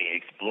us to be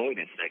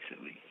exploited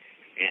sexually,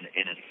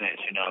 in a sense.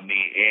 You know what I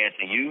mean? And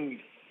to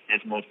use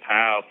this most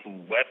powerful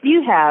weapon.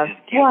 You have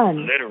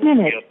 1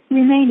 minute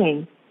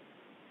remaining.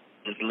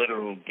 This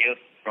literal gift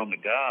from the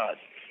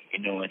gods,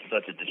 you know, in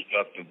such a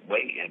destructive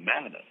way and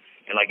manner.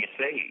 And like you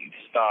say,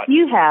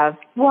 you have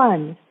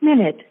 1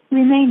 minute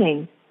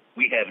remaining.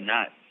 We have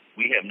not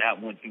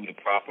went through the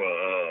proper,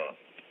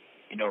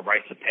 you know,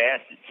 rites of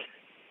passage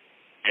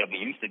that we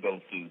used to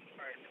go through.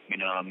 You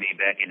know what I mean?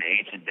 Back in the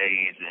ancient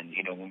days, and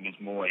you know, when we was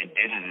more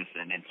indigenous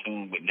and in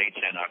tune with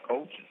nature and our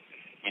culture.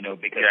 You know,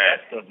 because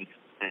that stuff is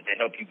to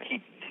help you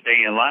stay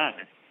in line.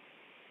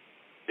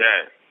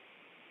 Yeah.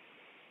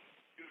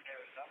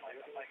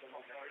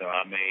 So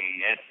I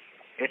mean,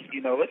 it's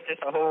you know, it's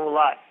just a whole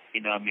lot. You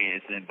know what I mean?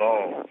 It's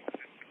involved,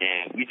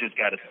 and we just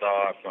got to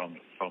start from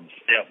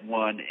step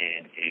one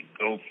and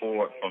go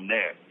forward from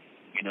there.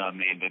 You know what I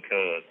mean?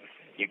 Because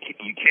you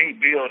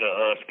can't build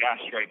a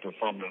skyscraper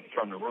from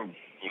the roof.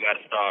 You got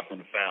to start from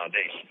the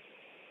foundation.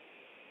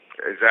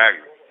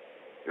 Exactly.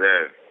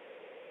 Yeah.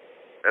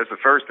 That's the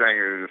first thing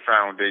is the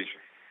foundation.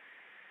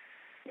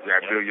 You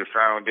got to build your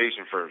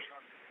foundation first.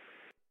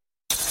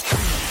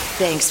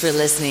 Thanks for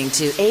listening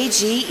to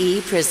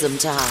AGE Prism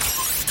Talk.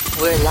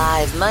 We're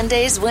live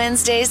Mondays,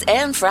 Wednesdays,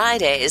 and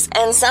Fridays,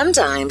 and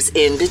sometimes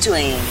in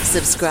between.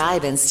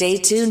 Subscribe and stay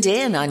tuned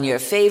in on your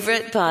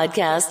favorite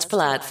podcast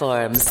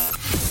platforms.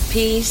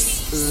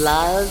 Peace,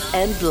 love,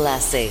 and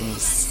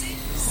blessings.